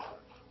that.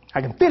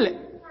 I can feel it.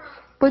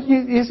 But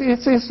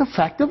it's a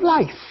fact of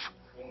life.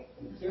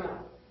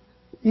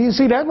 You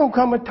see, there's going to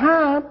come a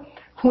time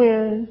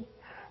when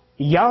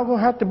y'all going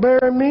to have to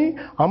bury me.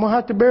 I'm going to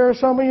have to bury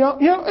some of y'all.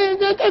 You know,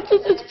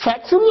 it's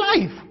facts of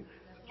life.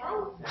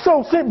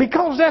 So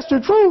because that's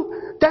the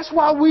truth, that's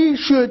why we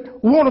should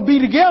want to be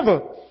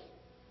together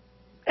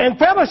and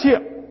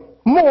fellowship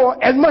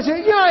more as much as,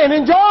 and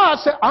enjoy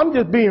ourselves. I'm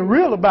just being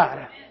real about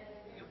it.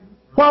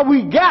 While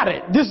we got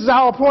it, this is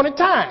our appointed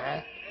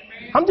time.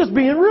 I'm just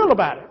being real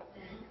about it.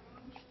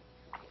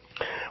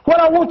 What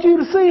I want you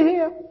to see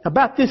here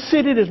about this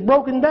city that's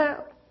broken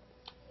down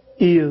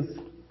is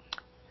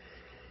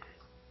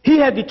he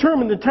had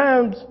determined the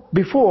times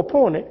before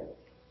appointed,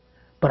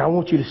 but I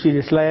want you to see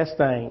this last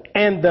thing.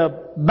 And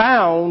the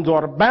bounds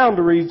or the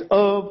boundaries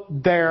of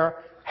their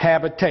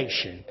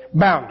habitation.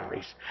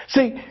 Boundaries.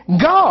 See,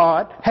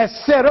 God has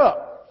set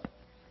up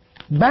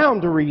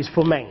boundaries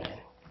for man.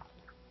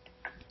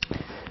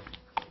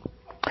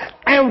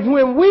 And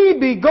when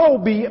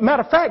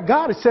matter of fact,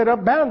 God has set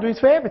up boundaries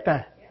for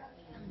everything.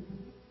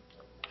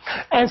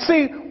 And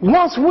see,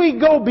 once we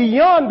go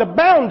beyond the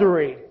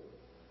boundary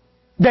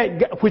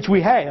which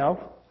we have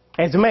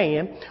as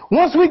man,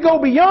 once we go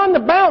beyond the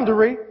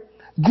boundary,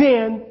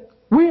 then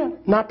we're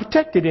not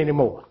protected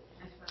anymore.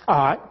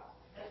 All right.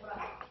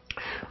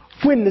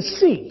 When the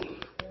sea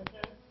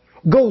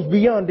goes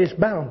beyond its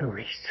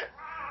boundaries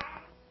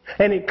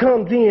and it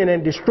comes in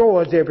and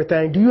destroys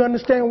everything, do you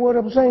understand what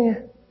I'm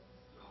saying?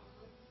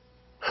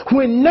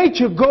 When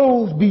nature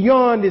goes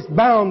beyond its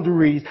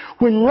boundaries,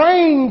 when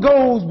rain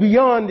goes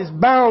beyond its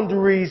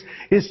boundaries,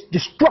 it's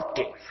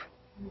destructive.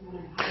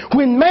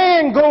 When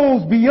man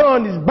goes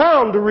beyond his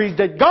boundaries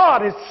that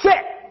God has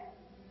set,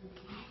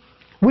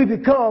 we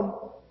become,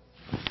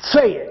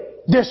 say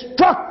it,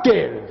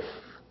 destructive.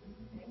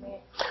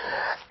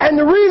 And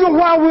the reason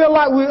why we're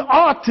like we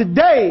are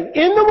today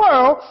in the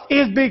world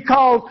is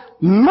because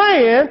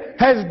man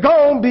has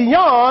gone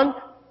beyond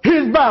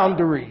his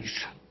boundaries.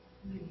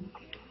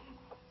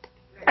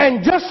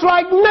 And just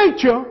like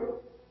nature,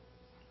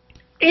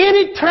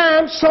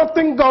 anytime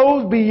something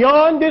goes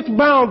beyond its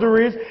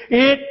boundaries,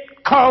 it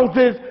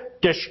causes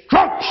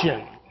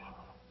destruction.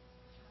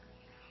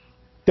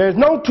 There's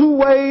no two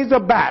ways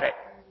about it.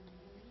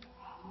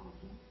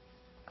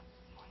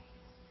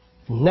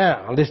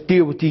 Now, let's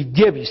deal with these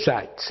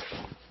Jebusites.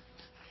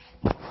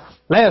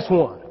 Last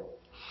one.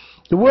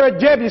 The word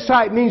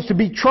Jebusite means to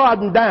be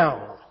trodden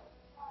down.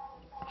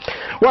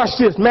 Watch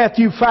this,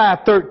 Matthew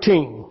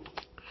 5:13.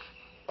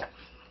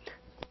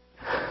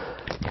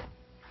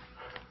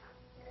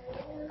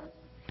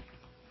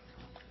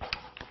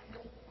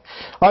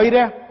 Are you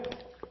there?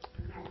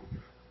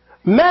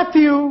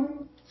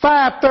 Matthew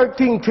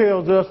 5:13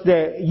 tells us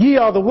that ye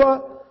are the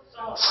what?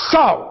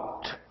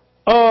 Salt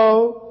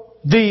of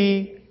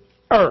the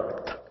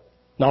earth.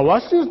 Now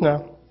watch this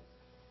now.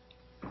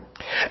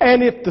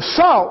 And if the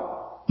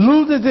salt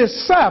loses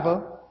its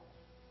savor,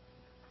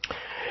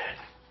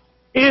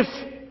 it's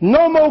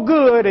no more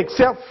good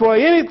except for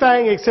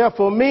anything except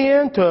for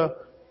men to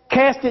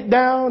cast it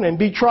down and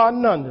be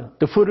trodden under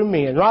the foot of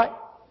men, right?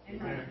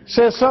 Amen.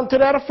 Says something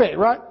to that effect,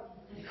 right?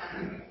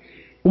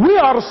 We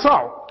are the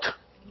salt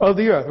of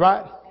the earth,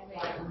 right?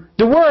 Amen.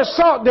 The word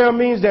salt there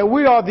means that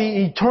we are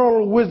the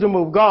eternal wisdom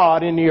of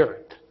God in the earth.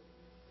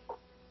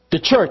 The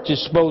church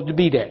is supposed to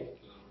be that.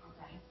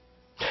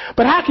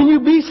 But how can you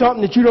be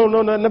something that you don't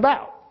know nothing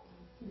about?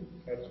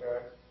 That's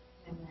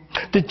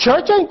right. The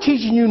church ain't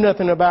teaching you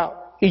nothing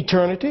about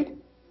eternity.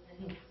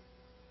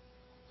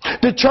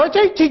 The church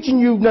ain't teaching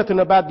you nothing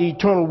about the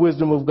eternal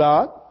wisdom of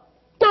God.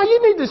 Now you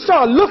need to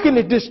start looking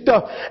at this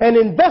stuff and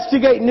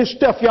investigating this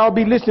stuff y'all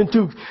be listening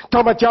to.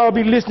 Talking about y'all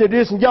be listening to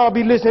this and y'all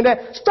be listening to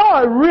that.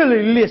 Start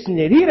really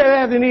listening. He that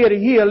has an ear to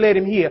hear, let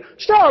him hear.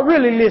 Start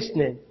really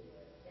listening.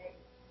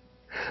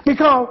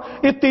 Because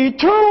if the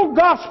eternal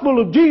gospel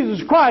of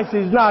Jesus Christ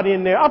is not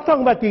in there, I'm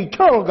talking about the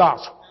eternal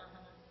gospel,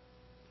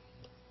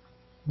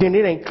 then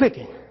it ain't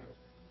clicking.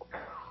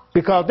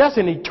 Because that's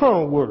an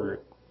eternal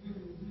word.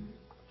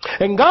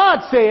 And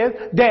God says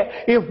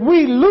that if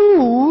we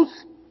lose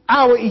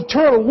our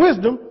eternal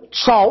wisdom,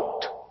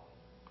 salt,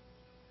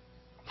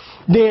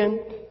 then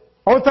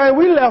only thing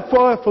we left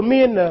for is for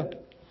men to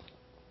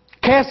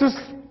cast us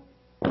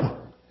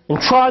and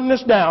trodden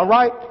us down,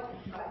 right?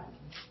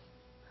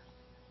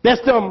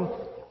 That's them,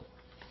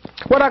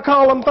 what I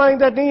call them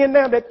things at the end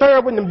there, that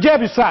third one, them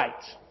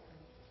Jebusites.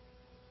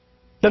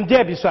 Them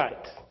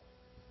Jebusites.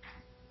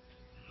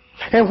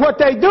 And what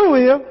they do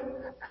is,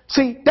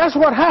 see, that's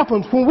what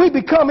happens when we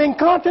become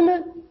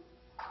incontinent.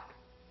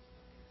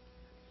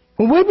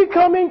 When we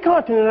become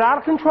incontinent, out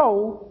of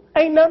control,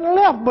 ain't nothing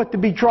left but to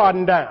be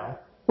trodden down.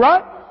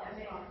 Right?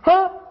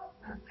 Huh?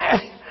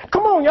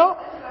 Come on, y'all.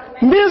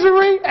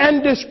 Misery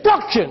and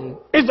destruction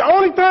is the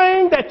only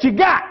thing that you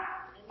got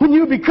when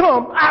you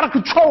become out of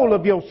control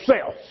of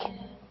yourself.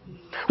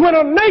 When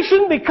a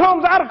nation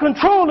becomes out of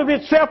control of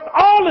itself,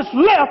 all that's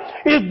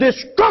left is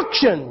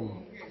destruction.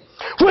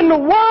 When the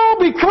world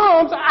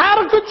becomes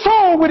out of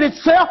control with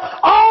itself,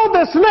 all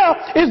that's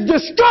left is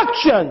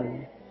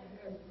destruction.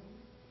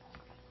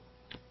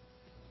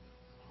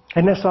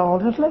 And that's all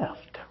that's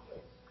left.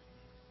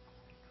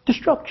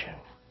 Destruction.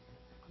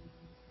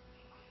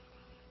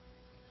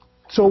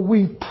 So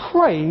we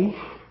pray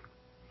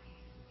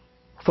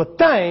for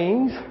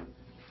things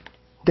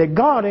that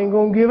God ain't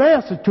going to give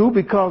answer to,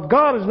 because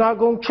God is not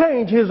going to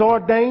change his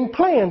ordained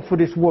plan for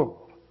this world.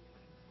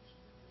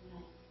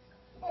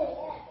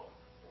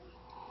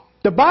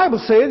 The Bible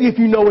says, if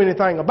you know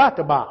anything about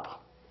the Bible,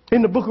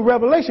 in the book of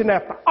Revelation,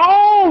 after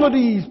all of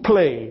these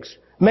plagues,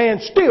 man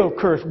still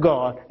cursed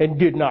God and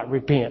did not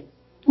repent.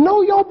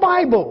 Know your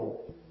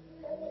Bible.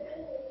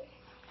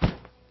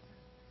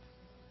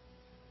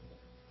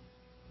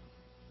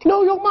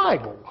 Know your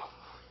Bible.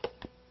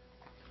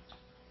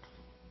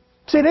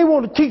 See, they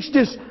want to teach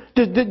this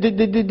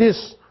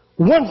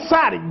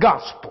one-sided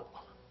gospel.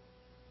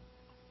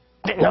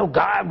 No,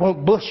 God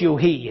won't bust your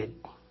head.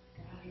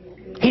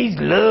 He's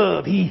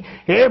love.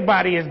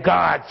 Everybody is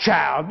God's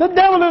child. The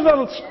devil is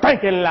a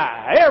stinking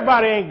lie.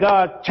 Everybody ain't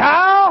God's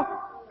child.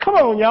 Come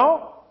on,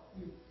 y'all.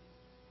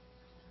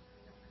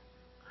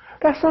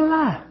 That's a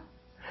lie.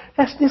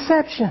 That's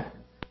deception.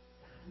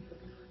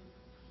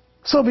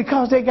 So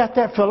because they got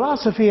that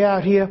philosophy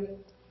out here,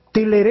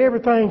 they let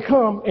everything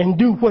come and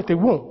do what they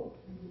want.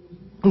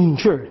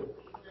 Sure.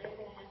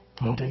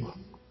 And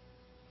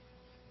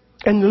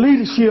the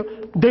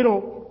leadership, they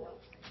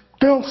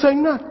don't say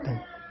nothing.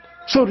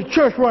 So the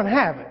church run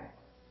havoc.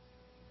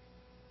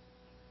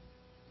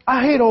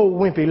 I hate old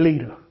wimpy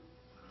leader.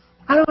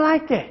 I don't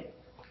like that.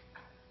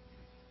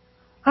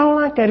 I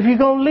don't like that. If you're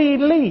going to lead,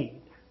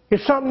 lead.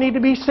 If something needs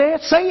to be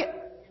said, say it.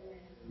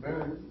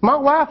 Amen. My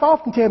wife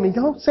often tells me,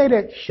 don't say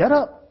that. Shut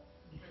up.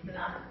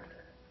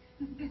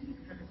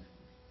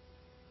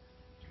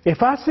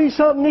 If I see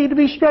something need to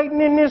be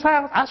straightened in this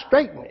house, I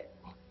straighten it.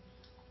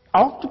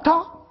 Off the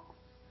top.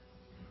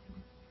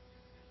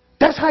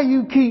 That's how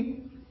you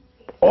keep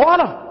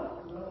order,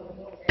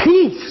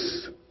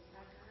 peace,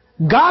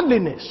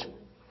 godliness.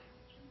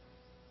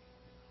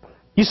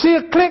 You see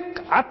a click,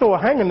 I throw a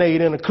hanger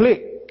nade in a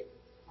click.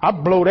 I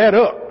blow that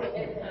up.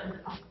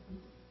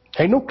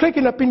 Ain't no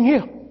clicking up in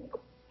here.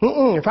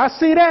 If I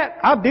see that,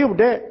 I'll deal with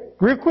that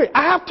real quick.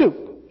 I have to.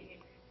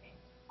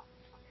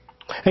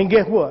 And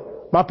guess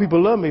what? My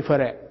people love me for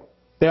that.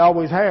 They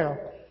always have.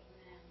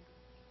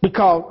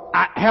 Because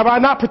have I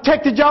not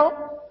protected y'all?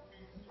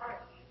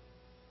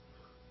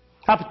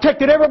 I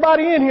protected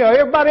everybody in here.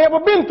 Everybody ever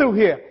been through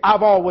here.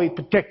 I've always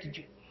protected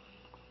you.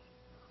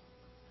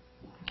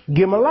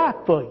 Give my life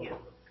for you.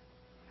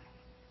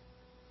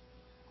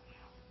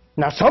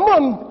 Now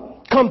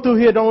someone come through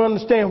here don't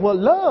understand what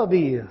love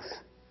is.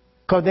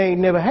 Because they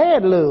ain't never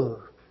had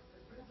love.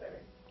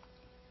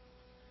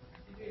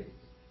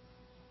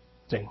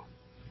 See?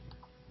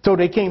 So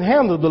they can't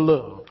handle the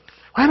love.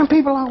 Why do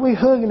people always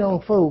hugging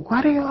on folk?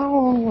 Why they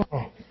all,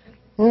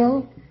 you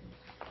know?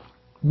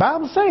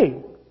 Bible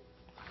says,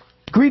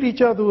 greet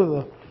each other with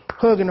a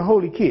hug and a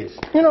holy kiss.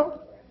 You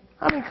know?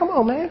 I mean, come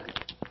on, man.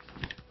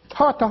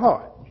 Heart to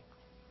heart.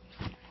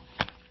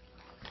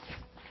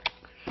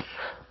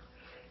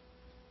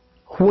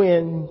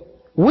 When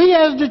we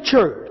as the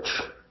church,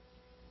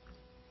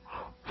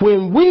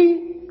 when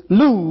we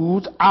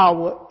lose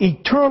our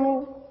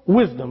eternal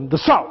wisdom, the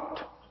salt,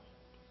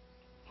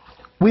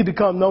 we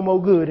become no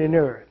more good in the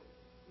earth.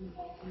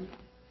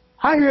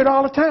 I hear it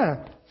all the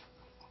time.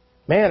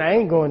 Man, I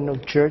ain't going to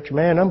no church.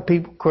 Man, them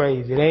people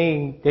crazy.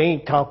 They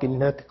ain't talking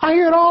nothing. I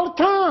hear it all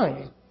the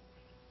time.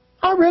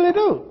 I really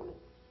do.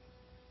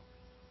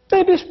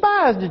 They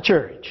despise the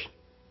church.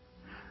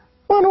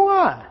 Wonder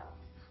why?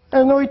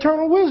 There's no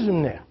eternal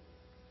wisdom there.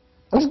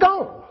 It's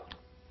gone.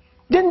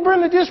 Didn't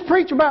Brenda just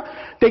preach about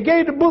they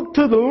gave the book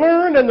to the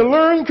learned and the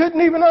learned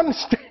couldn't even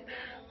understand?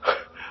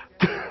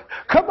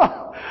 Come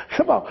on.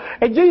 Come on.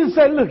 And Jesus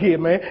said, look here,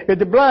 man. If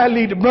the blind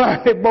lead the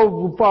blind, they both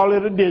will fall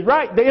into the ditch.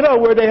 Right? They know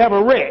where they have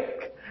a wreck.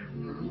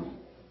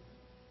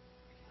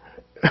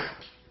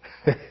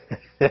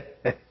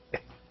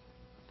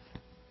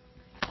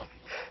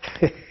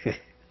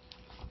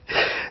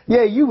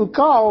 Yeah, you were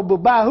called, but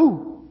by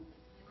who?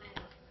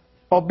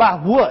 Or by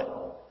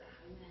what?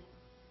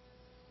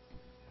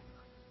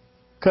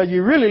 Because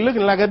you're really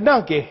looking like a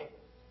donkey.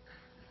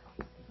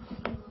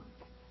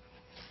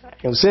 I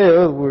can say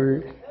the other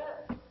word.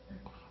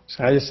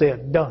 So I just say a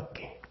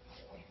donkey.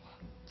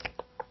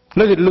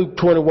 Look at Luke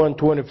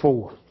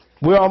 21:24.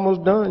 We're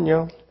almost done,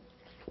 y'all.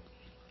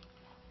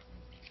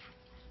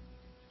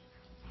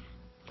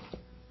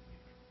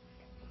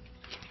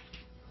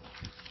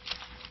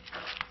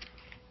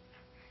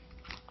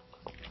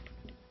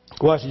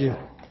 Watch this.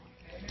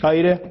 Are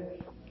you there?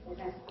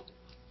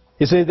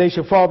 It says they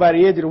shall fall by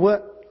the edge of the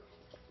what?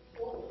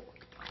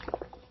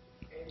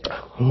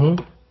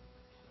 Mm-hmm.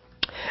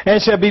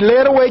 And shall be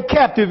led away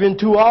captive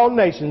into all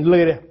nations. Look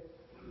at that.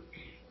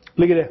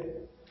 Look at that.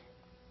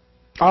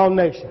 All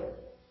nations.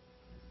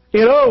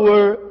 In other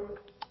words,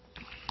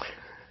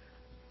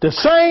 the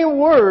same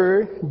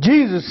word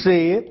Jesus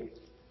said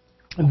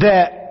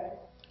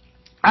that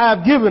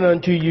I've given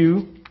unto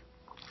you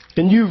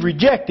and you've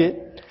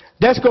rejected,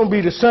 that's going to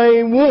be the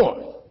same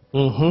one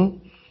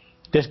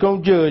that's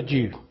going to judge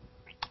you.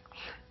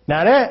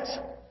 Now that's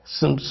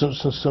some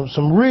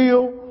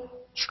real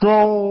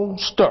strong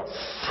stuff.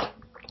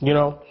 You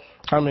know,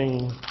 I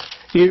mean,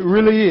 it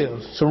really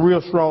is some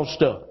real strong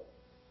stuff.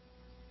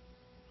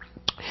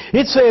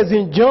 It says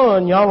in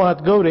John, y'all don't have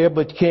to go there,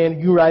 but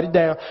you write it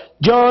down.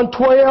 John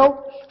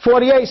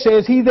 12:48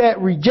 says, he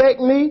that reject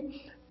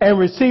me and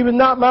receiveth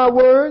not my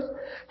words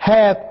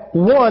hath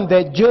one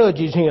that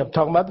judges him.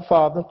 Talking about the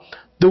Father.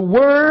 The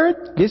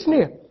word, listen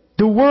here,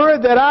 the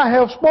word that I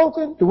have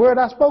spoken, the word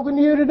I've spoken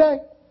to you today,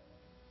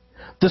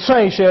 the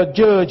same shall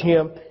judge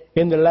him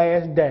in the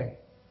last day.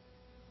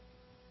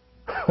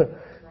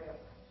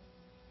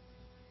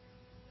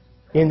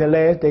 In the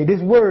last day.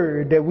 This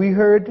word that we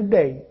heard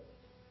today,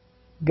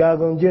 God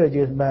gonna judge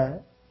us by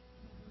it.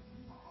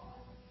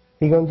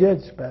 He gonna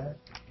judge us by it.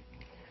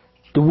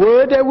 The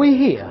word that we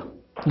hear,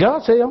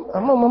 God say,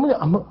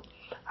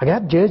 I got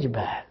to judge you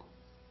by it.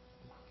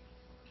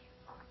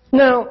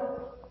 Now,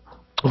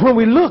 when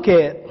we look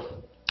at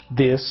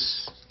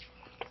this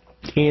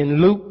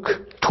in Luke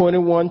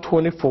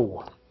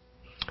 21:24,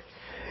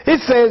 it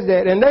says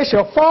that, and they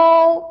shall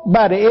fall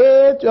by the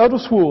edge of the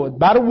sword,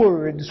 by the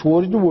word, the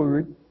sword is the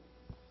word,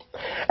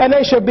 and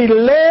they shall be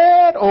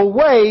led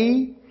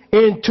away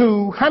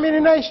into how many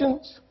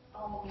nations?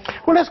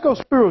 Well, let's go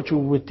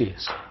spiritual with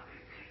this.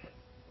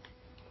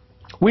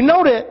 We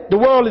know that the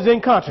world is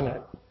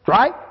incontinent,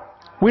 right?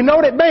 We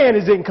know that man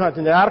is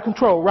incontinent, out of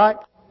control, right?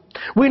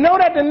 We know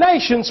that the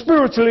nations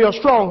spiritually are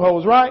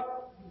strongholds, right?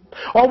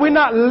 Are we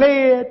not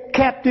led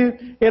captive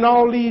in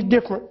all these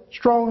different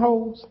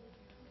strongholds?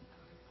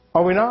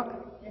 Are we not?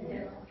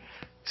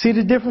 See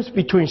the difference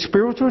between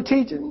spiritual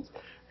teachings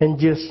and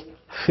just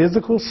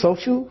physical,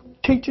 social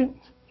teaching.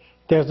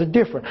 There's a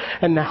difference.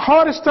 And the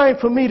hardest thing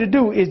for me to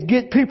do is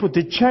get people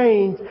to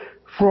change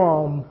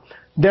from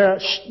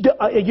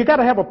you got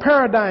to have a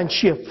paradigm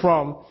shift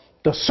from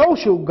the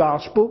social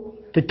gospel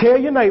to tell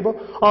your neighbor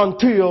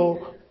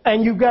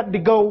and you got to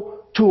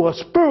go to a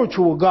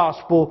spiritual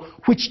gospel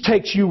which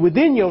takes you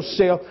within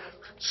yourself.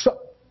 So,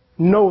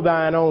 know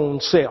thine own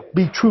self.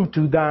 Be true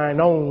to thine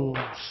own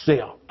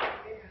self.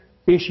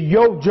 It's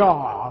your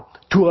job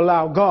to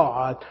allow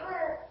God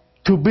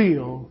to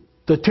build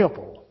the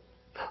temple.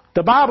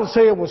 The Bible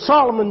said when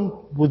Solomon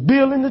was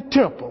building the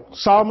temple,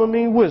 Solomon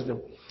means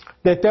wisdom,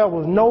 that there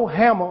was no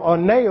hammer or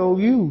nail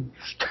used.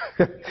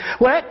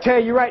 Well, that tell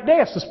you right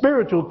there it's a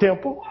spiritual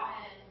temple.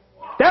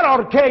 That ought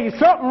to tell you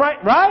something,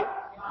 right?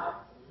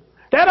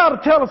 That ought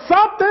to tell us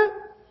something.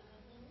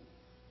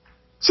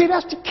 See,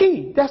 that's the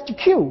key. That's the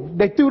cue.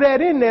 They threw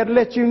that in there to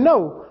let you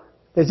know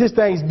that this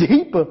thing's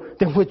deeper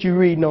than what you're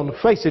reading on the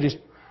face of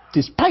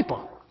this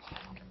paper.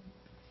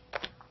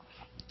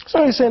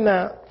 So he said,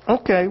 now,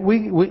 okay,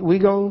 we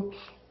going to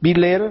be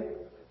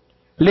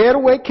led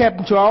away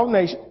captive to all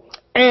nations.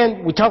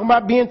 And we're talking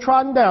about being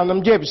trodden down,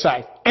 them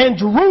Jebusites. And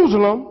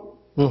Jerusalem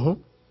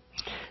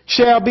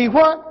shall be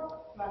what?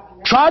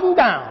 Trodden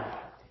down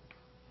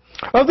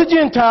of the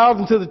Gentiles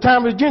until the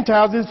time of the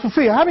Gentiles is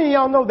fulfilled. How many of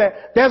y'all know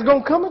that there's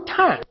going to come a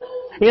time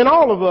in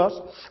all of us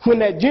when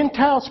that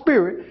Gentile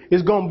spirit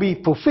is going to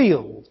be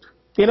fulfilled?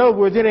 In other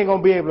words, it ain't going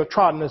to be able to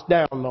trodden us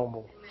down no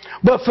more.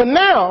 But for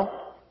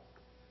now,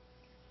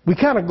 we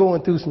kind of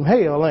going through some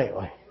hell, ain't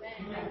we?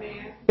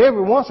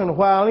 Every once in a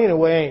while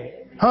anyway, ain't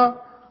it? Huh?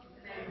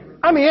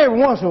 I mean, every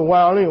once in a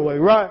while anyway,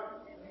 right?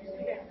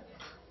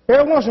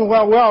 Every once in a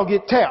while we all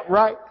get tapped,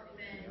 right?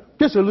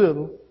 Just a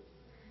little.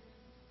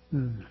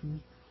 Mm-hmm.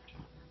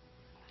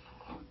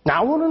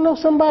 Now, I want to know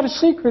somebody's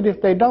secret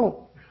if they don't.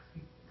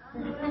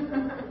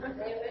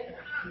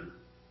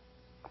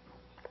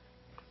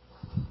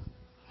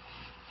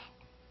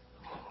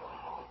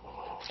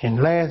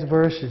 And last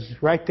verse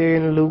is right there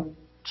in Luke,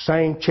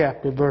 same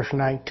chapter, verse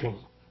 19.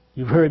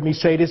 You've heard me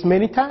say this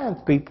many times,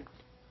 people.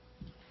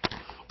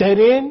 That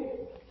in,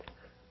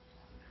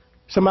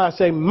 somebody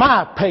say,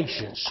 my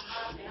patience,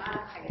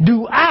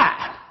 do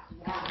I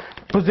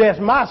possess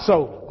my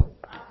soul.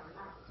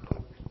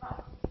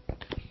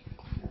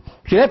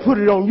 See, that put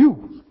it on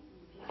you,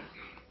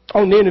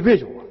 on the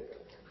individual.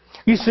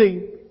 You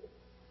see,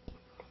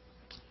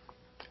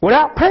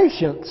 without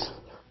patience,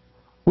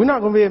 we're not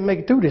going to be able to make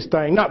it through this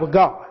thing, not with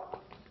God.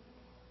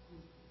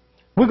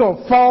 We're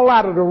going to fall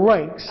out of the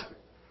ranks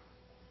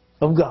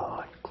of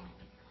God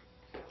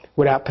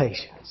without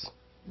patience.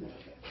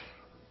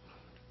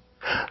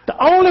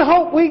 The only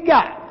hope we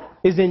got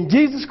is in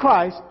Jesus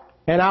Christ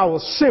and our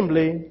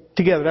assembly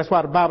together. That's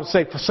why the Bible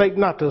says, forsake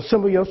not to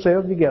assemble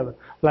yourselves together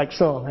like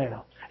some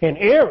have. And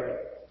Aaron,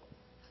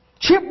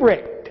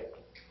 shipwrecked.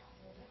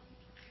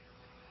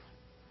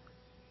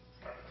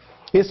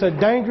 It's a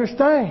dangerous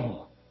thing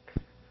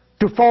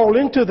to fall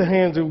into the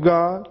hands of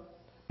God,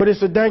 but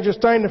it's a dangerous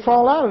thing to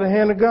fall out of the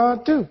hand of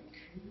God too.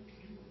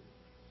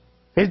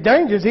 It's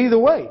dangerous either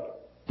way,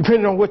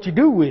 depending on what you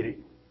do with it.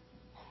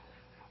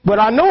 But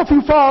I know if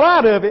you fall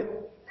out of it,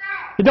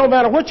 it don't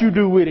matter what you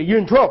do with it, you're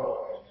in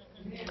trouble.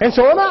 And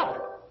so am I.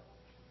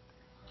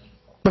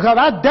 Because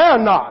I dare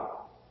not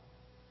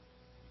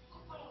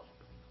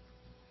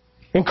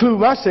include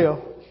myself.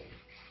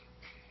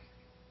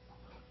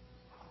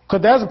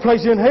 Because there's a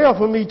place in hell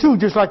for me too,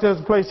 just like there's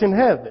a place in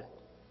heaven.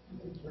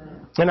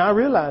 And I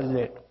realize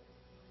that.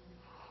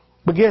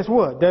 But guess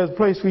what? There's a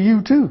place for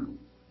you too.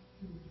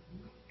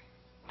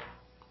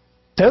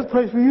 There's a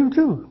place for you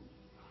too.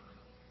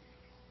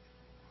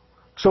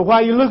 So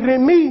while you're looking at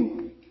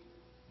me,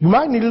 you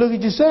might need to look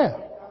at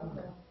yourself.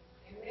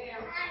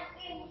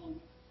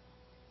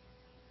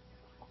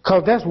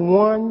 Because that's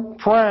one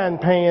frying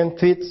pan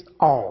fits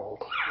all.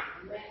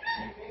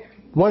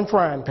 One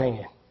frying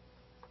pan.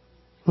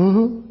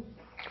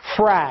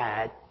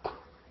 Fried.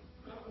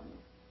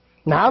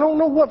 Now, I don't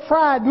know what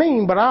fried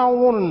means, but I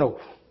don't want to know.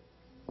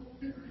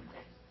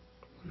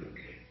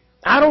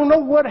 I don't know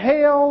what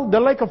hell the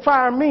lake of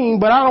fire means,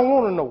 but I don't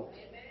want to know.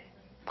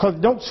 Because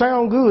it don't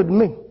sound good to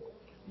me.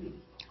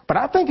 But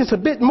I think it's a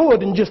bit more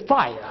than just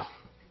fire.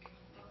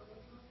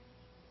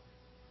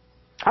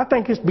 I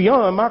think it's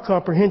beyond my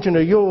comprehension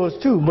or yours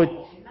too, but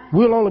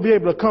we'll only be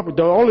able to comprehend.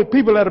 The only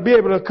people that'll be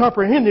able to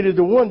comprehend it is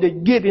the one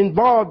that get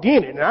involved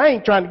in it. And I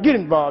ain't trying to get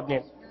involved in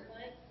it.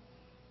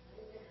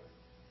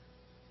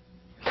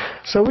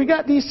 So we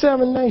got these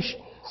 7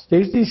 nations,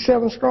 these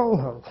 7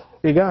 strongholds.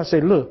 And God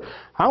said, look,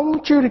 I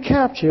want you to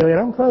capture, and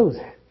I'm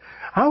closing.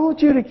 I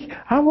want you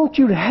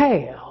to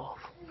have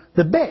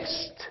the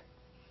best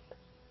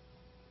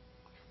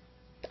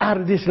out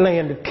of this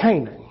land of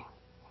Canaan.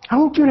 I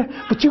want you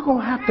to, but you're going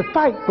to have to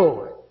fight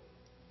for it.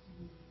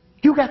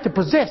 You got to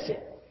possess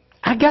it.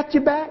 I got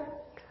your back.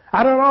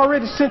 I done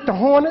already sent the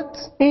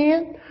hornets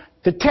in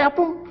to tap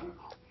them.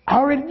 I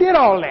already did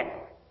all that.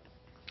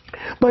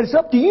 But it's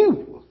up to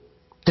you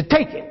to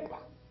take it.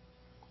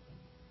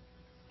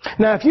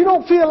 Now, if you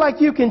don't feel like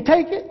you can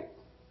take it,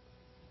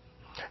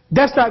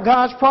 That's not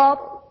God's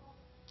problem.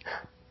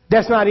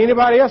 That's not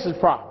anybody else's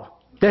problem.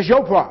 That's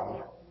your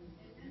problem.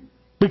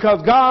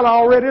 Because God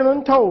already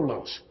done told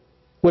us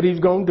what he's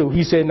going to do.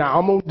 He said, now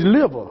I'm going to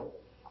deliver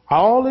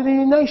all of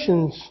these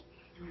nations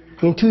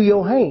into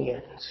your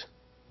hands.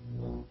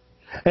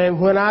 And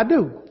when I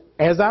do,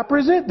 as I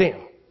present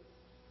them,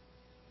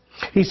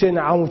 he said,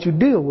 now I want you to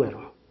deal with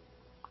them.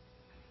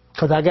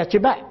 Because I got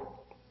your back.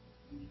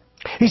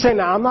 He said,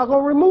 now I'm not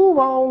going to remove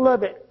all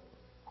of it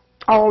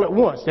all at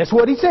once. That's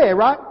what he said,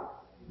 right?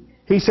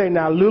 He said,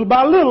 now little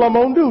by little I'm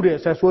going to do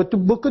this. That's what the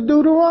book of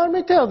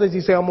Deuteronomy tells us.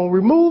 He said, I'm going to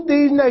remove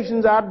these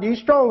nations out of these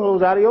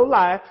strongholds out of your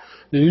life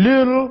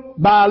little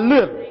by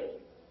little.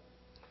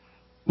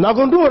 I'm not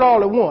going to do it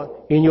all at once.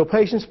 In your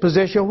patience,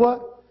 possess your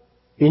what?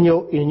 In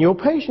your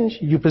patience,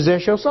 you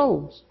possess your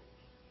souls.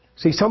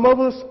 See, some of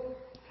us,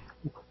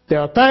 there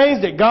are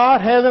things that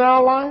God has in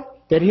our life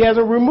that he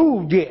hasn't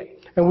removed yet.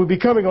 And we're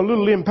becoming a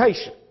little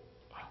impatient.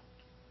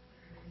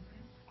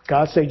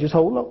 God said, just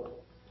hold on.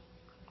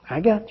 I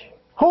got you.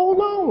 Hold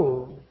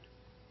on.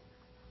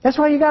 That's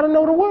why you got to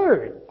know the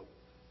word.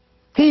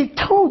 He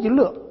told you,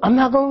 look, I'm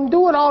not going to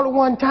do it all at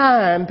one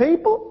time,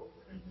 people.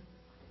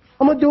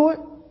 I'm going to do it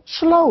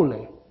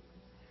slowly.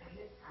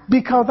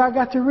 Because I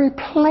got to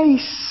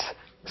replace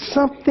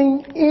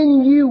something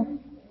in you.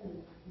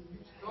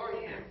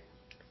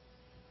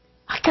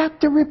 I got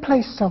to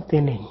replace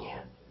something in you.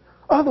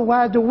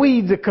 Otherwise, the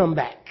weeds will come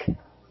back.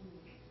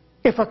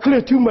 If I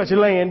clear too much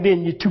land,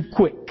 then you're too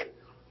quick.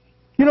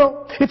 You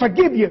know, if I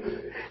give you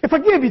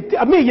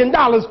 $1 million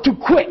too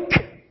quick,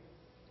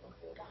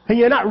 and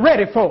you're not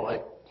ready for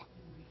it,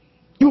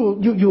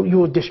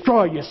 you'll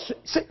destroy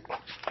yourself.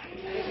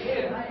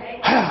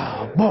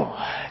 Oh boy,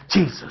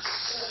 Jesus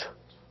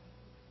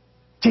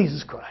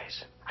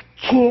Christ! I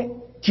can't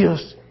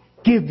just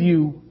give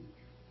you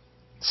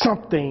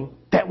something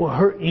that will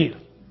hurt you.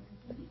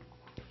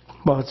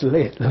 Much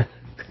later.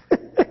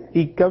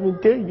 He coming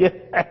to you.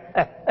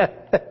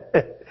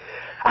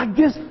 I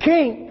just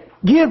can't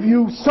give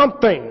you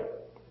something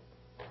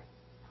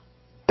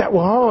that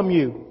will harm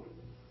you.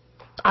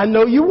 I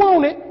know you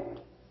want it,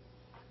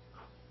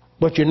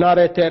 but you're not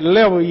at that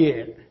level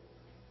yet.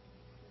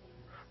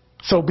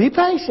 So be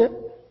patient,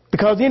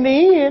 because in the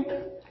end,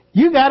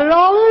 you got it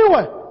all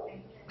anyway.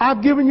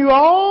 I've given you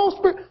all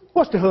spirit.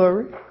 What's the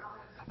hurry?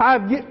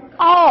 I've given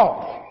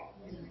all.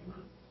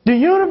 The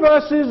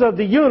universes of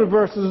the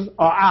universes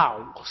are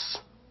ours.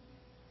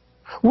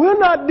 We're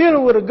not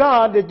dealing with a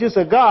God that's just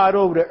a God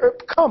over the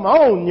earth. Come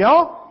on,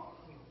 y'all.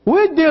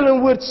 We're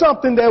dealing with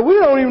something that we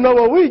don't even know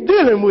what we're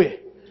dealing with.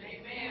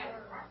 Amen.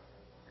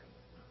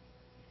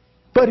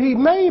 But he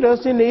made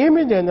us in the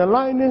image and the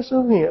likeness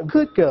of him.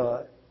 Good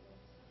God.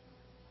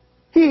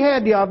 He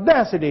had the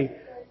audacity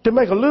to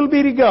make a little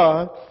bitty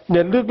God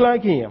that looked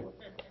like him.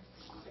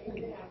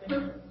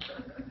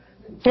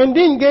 And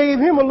then gave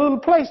him a little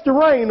place to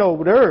reign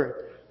over the earth.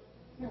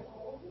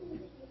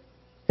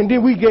 And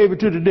then we gave it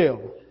to the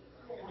devil.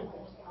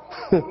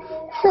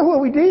 That's what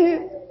we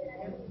did.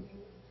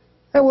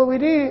 That's what we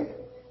did.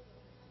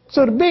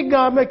 So the big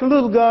God make a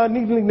little God,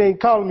 and they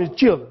call him his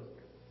children.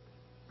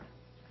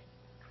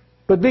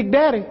 But Big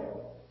Daddy,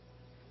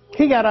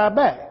 he got our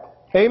back.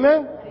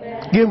 Amen?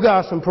 Amen. Give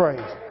God some praise.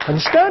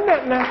 Understand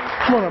that now?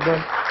 Come on up,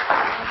 brother.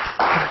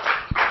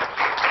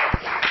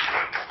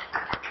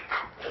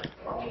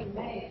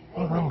 Amen.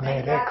 Oh, I'm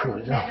glad that crew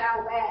is on.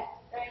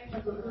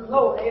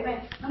 Lord,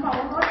 amen. Come on,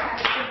 one more time.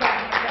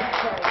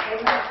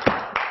 Amen.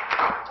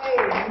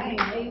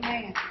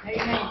 Amen.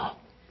 Amen.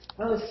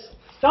 Those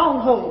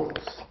strongholds.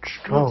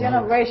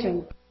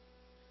 Generation.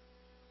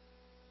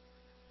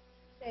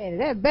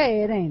 That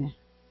bad, ain't it?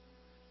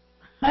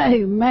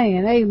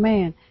 Amen.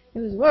 Amen. It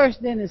was worse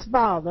than his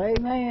father.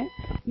 Amen.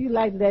 You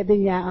liked that,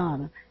 didn't you,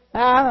 Honor?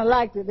 I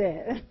liked it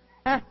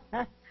that.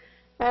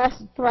 That's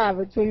the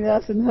private between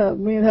us and her.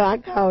 Me and her, I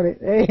caught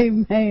it.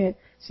 Amen.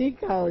 She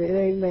caught it.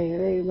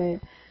 Amen.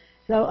 Amen.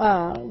 So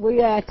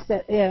we asked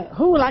that,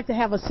 who would like to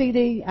have a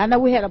CD? I know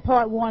we had a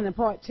part 1 and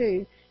part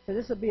 2, so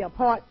this will be a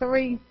part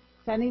 3.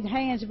 So I need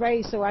hands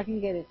raised so I can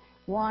get it.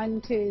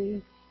 1,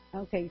 2,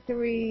 okay,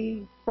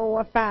 3,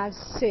 4, 5,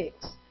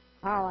 6.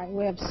 All right,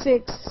 we have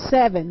 6,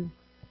 7.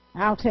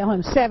 I'll tell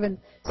him 7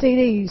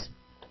 CDs.